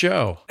funny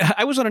show.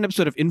 I was on an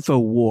episode of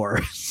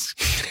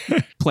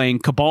InfoWars playing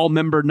Cabal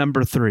member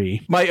number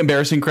 3. My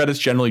embarrassing credits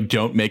generally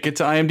don't make it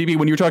to IMDb.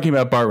 When you were talking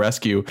about Bar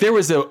Rescue, there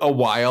was a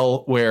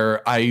while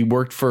where I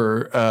worked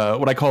for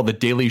what I call the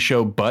Daily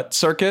Show butt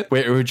circuit,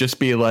 where it would just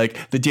be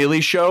like the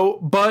Daily Show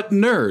but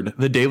nerd,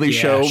 the Daily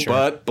Show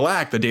but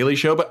black, the Daily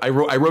Show but I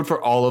wrote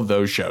for all of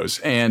those shows.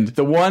 And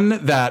the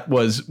one that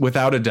was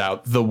without a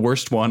doubt the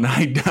worst one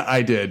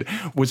I did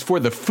was for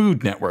the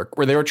Food Network,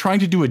 where they were trying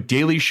to do a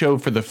daily show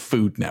for the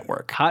Food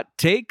Network. Hot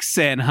takes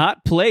and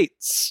hot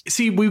plates.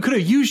 See, we could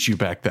have used you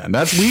back then.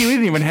 We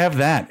didn't even have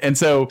that. And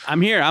so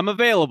I'm here. I'm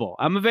available.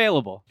 And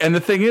the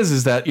thing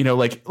is that,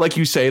 like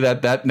you say,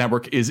 that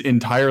network is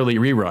entirely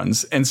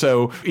reruns. And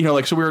so,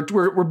 so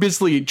we're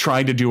busily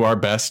trying to do our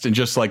best and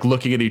just like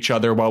looking at each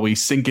other while we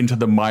sink into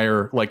the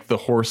mire like the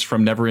horse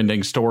from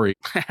Neverending Story.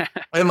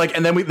 and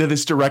then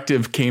this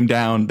directive came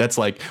down that's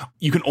like,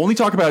 you can only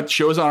talk about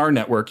shows on our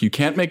network. You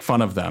can't make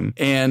fun of them.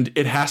 And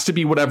it has to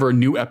be whatever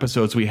new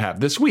episodes we have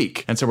this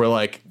week. And so we're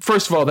like,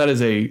 first of all,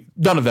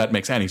 none of that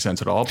makes any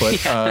sense at all.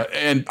 But,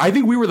 and I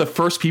think we were the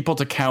first people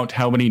to count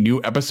how many new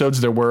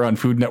episodes there were on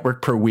Food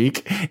Network per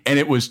week. And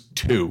it was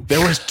 2.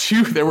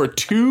 There were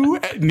 2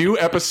 new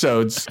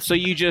episodes. So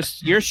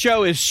your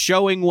show is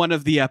showing one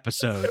of the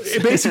episodes.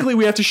 Basically,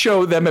 we have to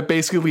show them at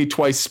basically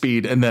twice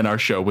speed. And then our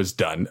show was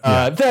done.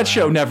 That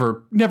show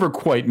never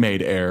quite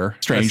made air,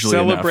 strangely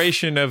enough.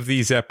 Celebration of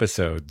these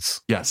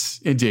episodes. Yes,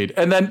 indeed.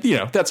 And then,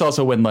 that's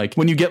also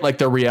when you get like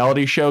the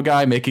reality show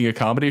guy making a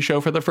comedy show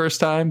for the first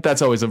time,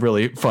 that's always a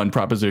really fun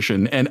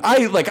proposition. And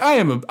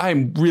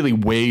I'm really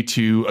way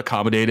too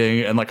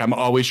accommodating, and like I'm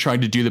always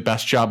trying to do the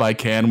best job I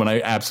can when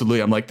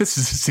I'm like, this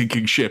is a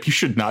sinking ship. You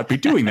should not be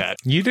doing that.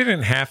 You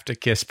didn't have to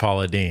kiss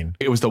Paula Deen.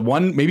 It was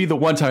maybe the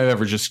one time I've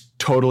ever just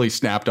totally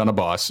snapped on a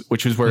boss,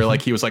 which was where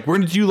like he was like, we're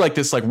going to do like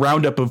this like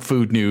roundup of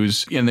food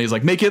news, and he's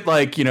like, make it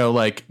like,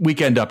 like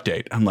weekend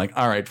update. I'm like,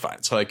 all right,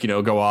 fine. So like,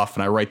 go off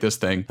and I write this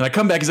thing and I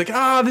come back. He's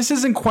like, this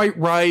isn't quite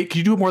right. Can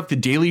you do it more like the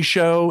Daily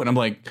Show? And I'm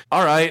like,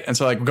 all right. And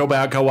so like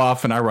go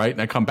off and I write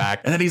and I come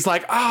back. And then he's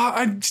like,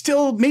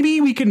 still, maybe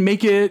we can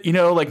make it,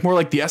 like more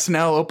like the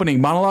SNL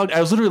opening monologue.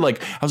 I was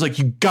like,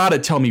 you gotta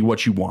tell me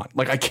what you want.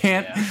 Like, I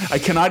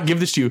cannot give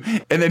this to you.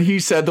 And then he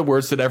said the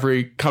words that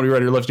every comedy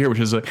writer loves to hear, which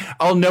is like,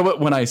 I'll know it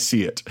when I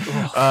see it.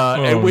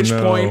 At which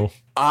point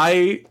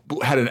I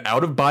had an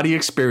out-of-body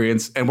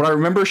experience, and what I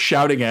remember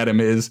shouting at him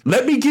is,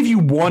 let me give you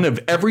one of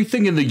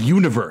everything in the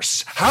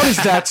universe. How does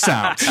that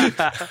sound?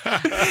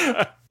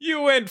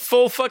 You went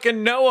full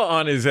fucking Noah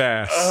on his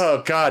ass.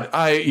 Oh, God.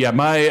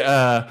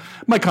 My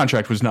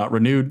contract was not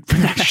renewed for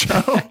that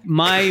show.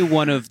 My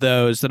one of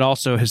those that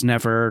also has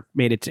never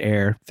made it to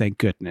air, thank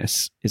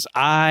goodness, is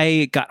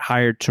I got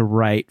hired to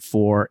write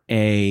for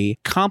a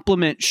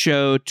complement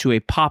show to a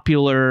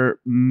popular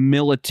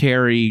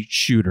military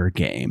shooter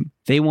game.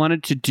 They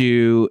wanted to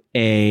do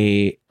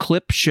a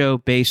clip show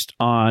based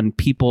on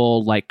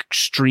people like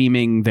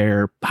streaming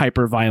their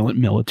hyper-violent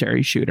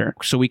military shooter.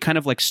 So we kind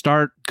of like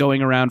start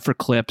going around for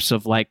clips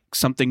of like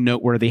something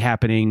noteworthy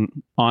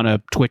happening on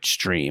a Twitch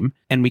stream.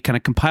 And we kind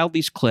of compiled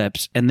these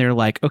clips, and they're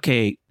like,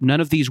 okay, none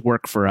of these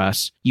work for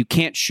us. You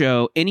can't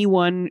show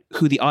anyone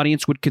who the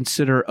audience would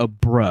consider a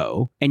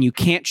bro, and you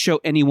can't show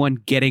anyone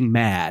getting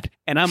mad.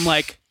 And I'm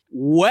like,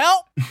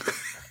 well...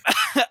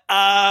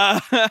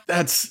 I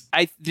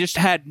just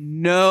had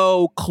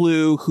no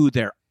clue who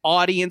their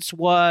audience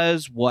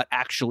was, what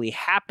actually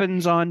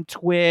happens on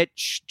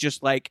Twitch.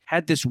 Just like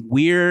had this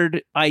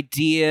weird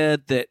idea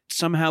that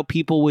somehow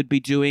people would be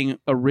doing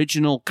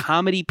original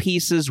comedy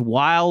pieces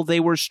while they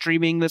were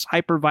streaming this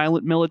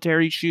hyper-violent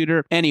military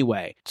shooter.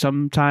 Anyway,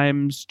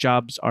 sometimes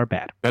jobs are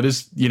bad. That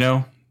is,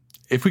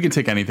 if we can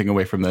take anything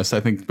away from this, I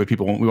think what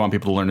we want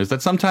people to learn is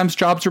that sometimes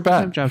jobs are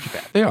bad. Sometimes jobs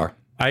are bad. They are.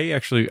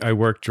 I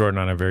worked, Jordan,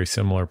 on a very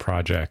similar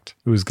project.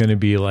 It was going to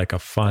be like a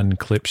fun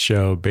clip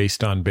show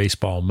based on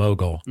Baseball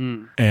Mogul.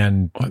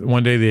 And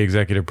one day the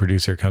executive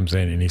producer comes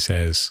in and he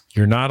says,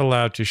 you're not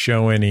allowed to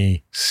show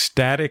any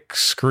static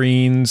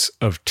screens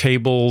of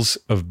tables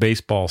of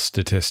baseball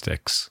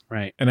statistics.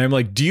 Right. And I'm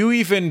like, have you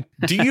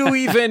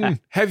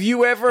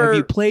ever... Have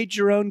you played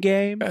your own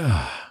game?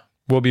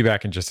 We'll be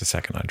back in just a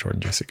second on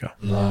Jordan Jesse Go.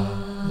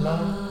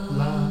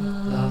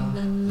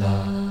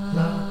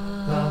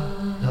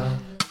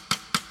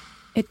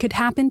 It could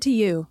happen to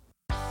you.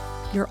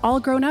 You're all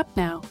grown up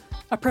now,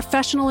 a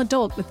professional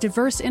adult with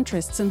diverse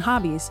interests and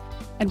hobbies,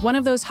 and one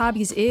of those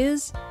hobbies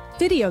is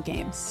video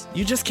games.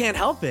 You just can't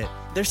help it.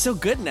 They're so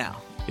good now.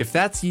 If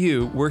that's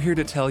you, we're here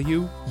to tell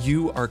you,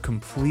 you are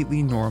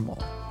completely normal.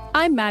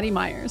 I'm Maddie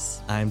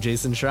Myers. I'm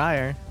Jason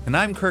Schreier. And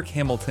I'm Kirk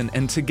Hamilton,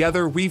 and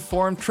together we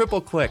form Triple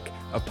Click,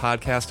 a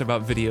podcast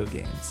about video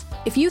games.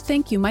 If you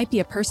think you might be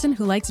a person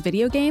who likes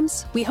video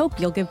games, we hope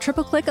you'll give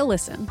Triple Click a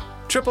listen.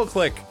 Triple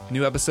Click,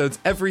 new episodes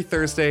every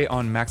Thursday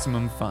on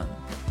Maximum Fun.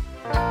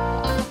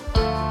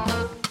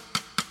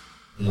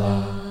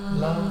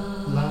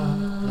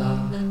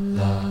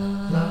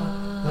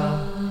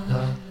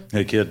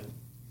 Hey, kid.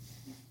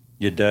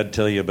 Your dad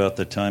tell you about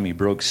the time he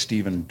broke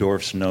Steven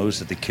Dorff's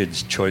nose at the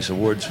Kids' Choice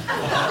Awards?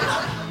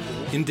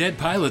 In Dead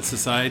Pilot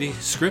Society,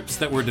 scripts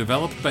that were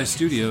developed by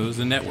studios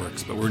and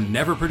networks but were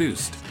never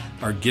produced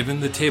are given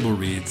the table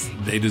reads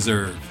they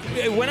deserve.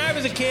 When I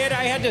was a kid,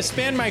 I had to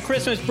spend my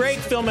Christmas break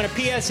filming a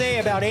PSA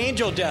about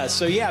angel dust.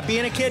 So yeah,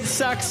 being a kid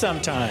sucks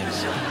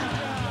sometimes.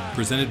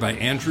 Presented by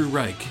Andrew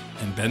Reich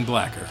and Ben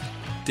Blacker.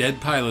 Dead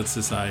Pilot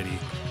Society,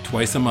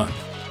 twice a month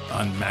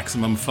on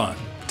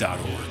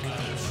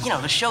MaximumFun.org. You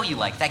know, the show you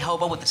like, that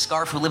hobo with the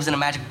scarf who lives in a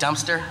magic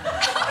dumpster.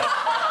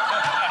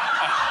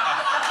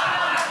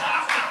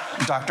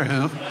 Doctor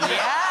Who?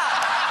 Yeah!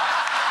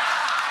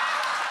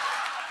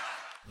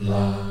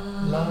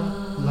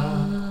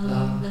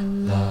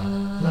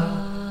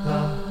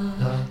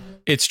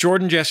 It's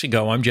Jordan Jesse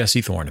Go. I'm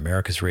Jesse Thorne,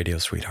 America's radio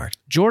sweetheart.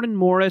 Jordan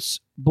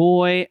Morris,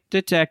 boy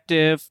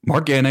detective.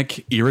 Mark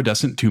Anik,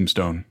 iridescent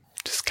tombstone.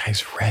 This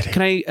guy's ready.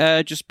 Can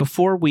I just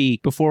before we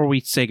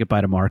say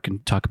goodbye to Mark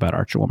and talk about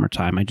Archer one more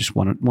time, I just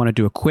want to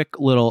do a quick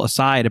little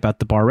aside about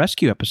the Bar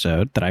Rescue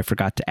episode that I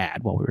forgot to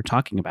add while we were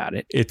talking about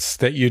it. It's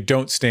that you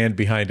don't stand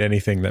behind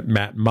anything that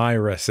Matt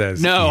Myra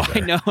says. No, either. I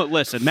know.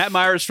 Listen, Matt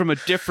Myra's from a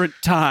different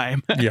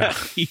time. Yeah.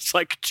 He's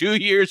like 2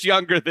 years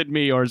younger than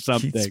me or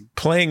something. He's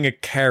playing a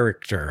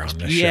character on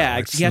the show. Yeah,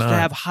 he has to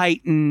have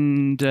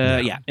heightened.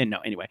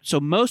 Anyway.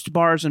 So most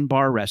bars and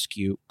Bar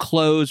Rescue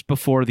close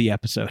before the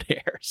episode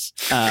airs.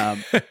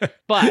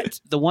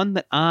 But the one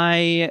that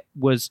I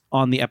was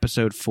on the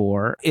episode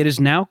for, it is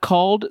now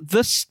called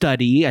The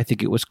Study. I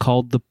think it was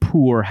called The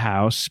Pour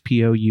House,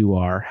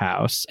 P-O-U-R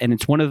House. And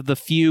it's one of the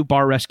few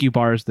Bar Rescue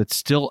bars that's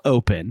still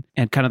open.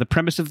 And kind of the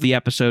premise of the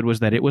episode was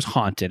that it was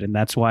haunted. And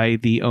that's why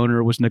the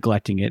owner was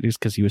neglecting it, is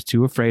because he was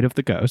too afraid of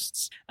the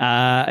ghosts.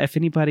 If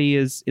anybody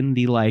is in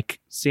the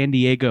San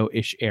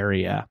Diego-ish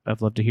area,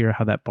 I'd love to hear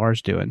how that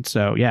bar's doing.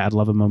 So yeah, I'd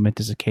love a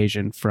momentous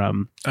occasion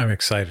from... I'm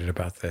excited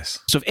about this.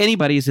 So if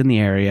anybody is in the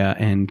area area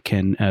and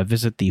can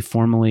visit the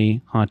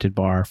formerly haunted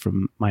bar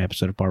from my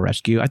episode of Bar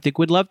Rescue, I think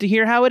we'd love to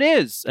hear how it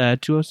is.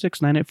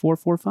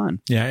 206-984-4FUN.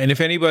 Yeah, and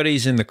if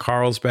anybody's in the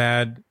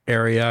Carlsbad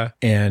area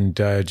and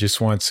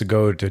just wants to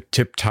go to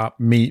Tip Top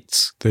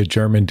Meats, the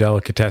German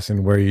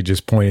delicatessen where you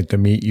just point at the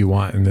meat you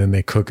want and then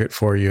they cook it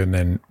for you and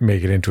then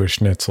make it into a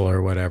schnitzel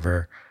or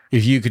whatever.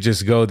 If you could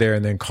just go there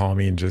and then call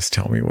me and just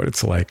tell me what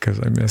it's like, because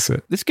I miss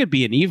it. This could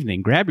be an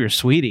evening. Grab your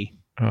sweetie.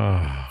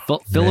 Oh,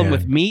 Fill them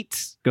with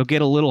meat. Go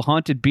get a little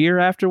haunted beer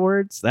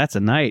afterwards. That's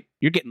a night.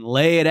 You're getting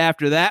laid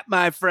after that,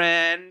 my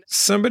friend.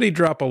 Somebody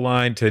drop a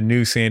line to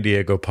new San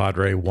Diego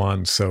Padre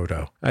Juan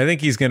Soto. I think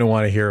he's going to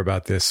want to hear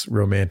about this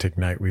romantic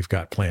night we've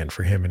got planned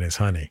for him and his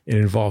honey. It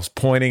involves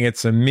pointing at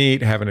some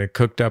meat, having it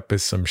cooked up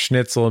as some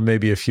schnitzel, and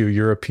maybe a few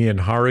European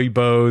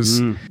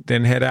Haribos.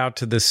 Then head out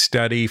to the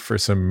study for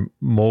some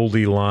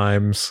moldy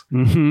limes.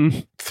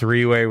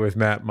 Three-way with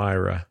Matt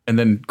Myra. And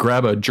then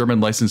grab a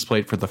German license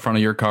plate for the front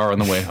of your car on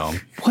the way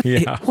home.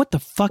 What the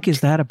fuck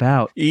is that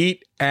about?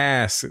 Eat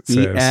ass, it says.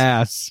 Eat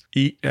ass.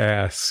 Eat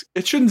ass.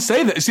 It shouldn't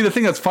say that. See, the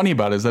thing that's funny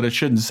about it is that it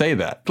shouldn't say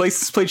that.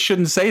 License plate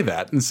shouldn't say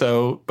that. And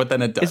so, but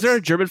then it does. Is there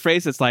a German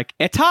phrase that's like,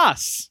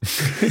 Etas?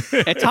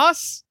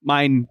 Etas,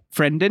 mein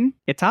Frienden?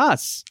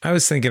 Etas. I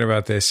was thinking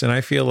about this, and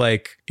I feel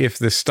like if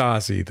the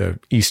Stasi, the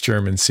East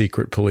German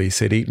secret police,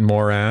 had eaten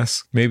more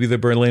ass, maybe the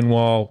Berlin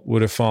Wall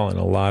would have fallen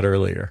a lot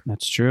earlier.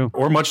 That's true.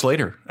 Or much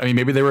later. I mean,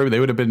 maybe they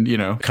would have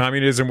been,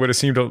 Communism would have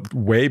seemed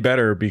way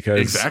better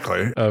because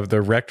of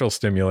the rectal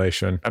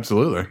stimulation.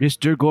 Absolutely.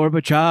 Mr.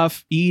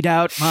 Gorbachev, eat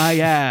out my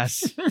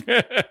ass.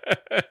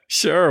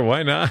 Sure,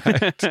 why not?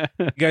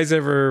 You guys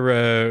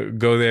ever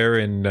go there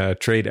and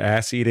trade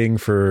ass eating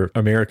for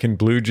American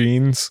blue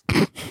jeans?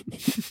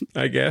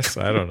 I guess.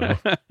 I don't know.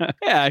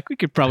 Yeah, we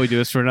could probably do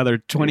this for another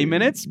 20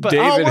 minutes, but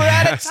David we're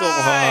out of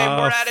Hasselhoff time.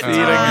 We're out of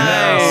eating time.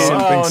 ass.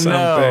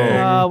 Something.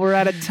 Oh, we're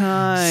out of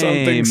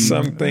time.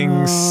 Something.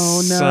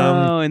 Oh,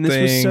 no. And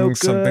this was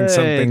so good.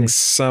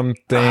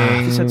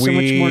 Something.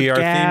 Our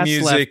theme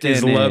music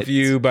is Love it.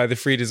 You by The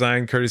Free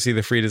Design, courtesy of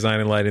The Free Design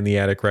and Light in the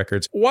Attic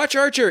Records. Watch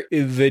Archer.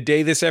 The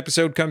day this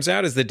episode comes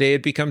out is the day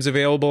it becomes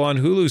available on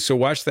Hulu, so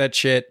watch that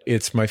shit.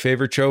 It's my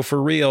favorite show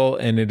for real,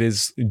 and it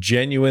is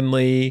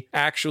genuinely,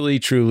 actually,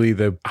 truly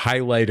the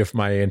highlight of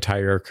my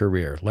entire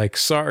career. Like,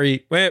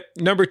 sorry,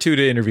 number 2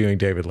 to interviewing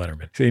David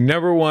Letterman. See,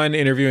 number 1,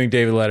 interviewing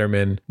David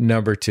Letterman.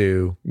 Number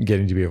 2,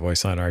 getting to be a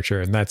voice on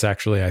Archer, and that's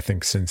actually, I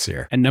think,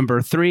 sincere. And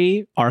number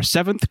 3, our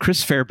 7th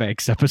Chris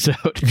Fairbanks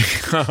episode.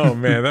 Oh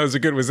man, that was a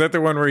good. Was that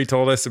the one where he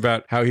told us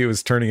about how he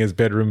was turning his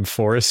bedroom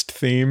forest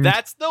themed?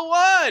 That's the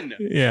one.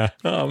 Yeah.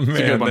 Oh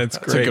man, that's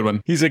great. That's a good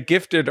one. He's a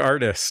gifted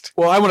artist.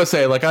 Well, I want to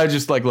say, look,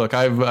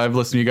 I've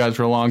listened to you guys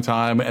for a long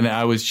time, and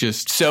I was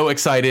just so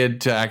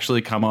excited to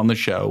actually come on the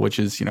show, which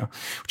is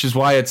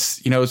why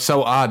it's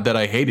so odd that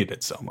I hated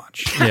it so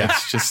much. Yeah,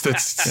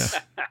 it's.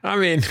 I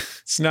mean,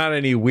 it's not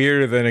any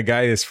weirder than a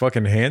guy that's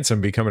fucking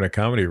handsome becoming a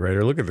comedy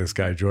writer. Look at this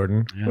guy,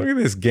 Jordan. Yeah. Look at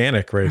this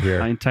Gannick right here.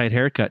 Fine, tight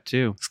haircut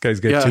too. This guy's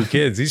got 2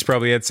 kids. He's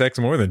probably had sex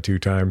more than 2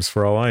 times,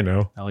 for all I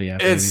know. Oh yeah,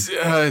 baby.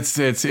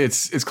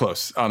 It's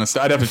close.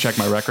 Honestly, I'd have to check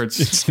my records.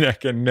 It's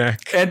neck and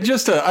neck. And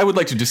just I would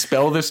like to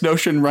dispel this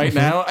notion right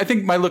now. I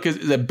think my look is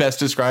best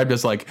described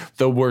as like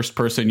the worst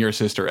person your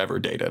sister ever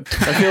dated.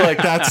 I feel like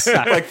that's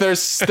like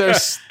there's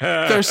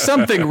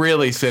something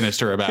really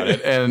sinister about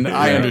it, and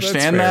I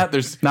understand that.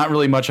 There's not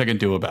really much I can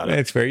do about it.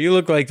 That's fair. You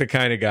look like the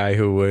kind of guy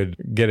who would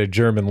get a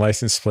German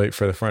license plate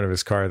for the front of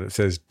his car that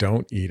says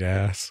 "Don't eat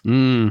ass."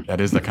 That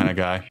is the kind of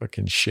guy.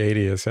 Fucking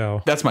shady as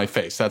hell. That's my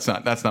face. That's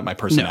not my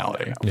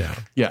personality. No.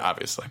 Yeah,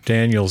 obviously.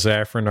 Daniel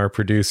Zaffron, our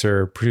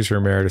producer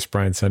emeritus,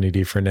 Brian Sunny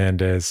D.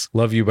 Fernandez.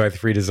 Love You by The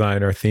Free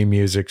Design, our theme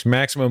music.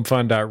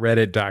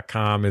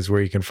 MaximumFun.reddit.com is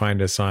where you can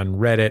find us on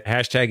Reddit.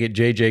 Hashtag it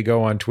JJGo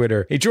on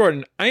Twitter. Hey,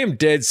 Jordan, I am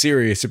dead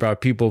serious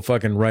about people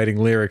fucking writing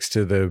lyrics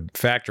to the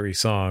Factory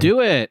song. Do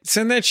it.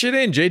 Send that shit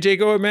in.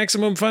 JJGo at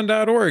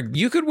MaximumFun.org.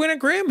 You could win a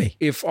Grammy.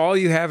 If all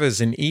you have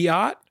is an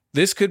EOT,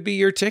 this could be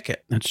your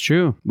ticket. That's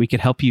true. We could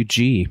help you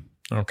G.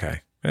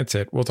 Okay. That's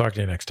it. We'll talk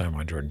to you next time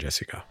on Jordan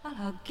Jesse Go. I'll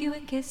hug you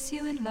and kiss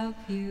you and love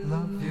you.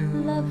 Love you.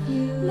 Love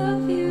you.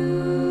 Love you.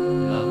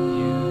 Love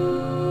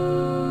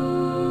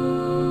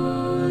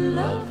you.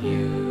 Love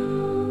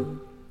you.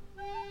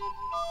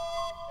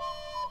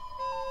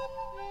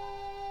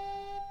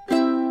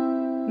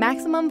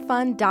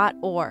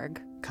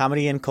 MaximumFun.org.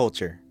 Comedy and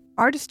culture.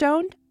 Artist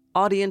owned.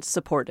 Audience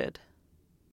supported.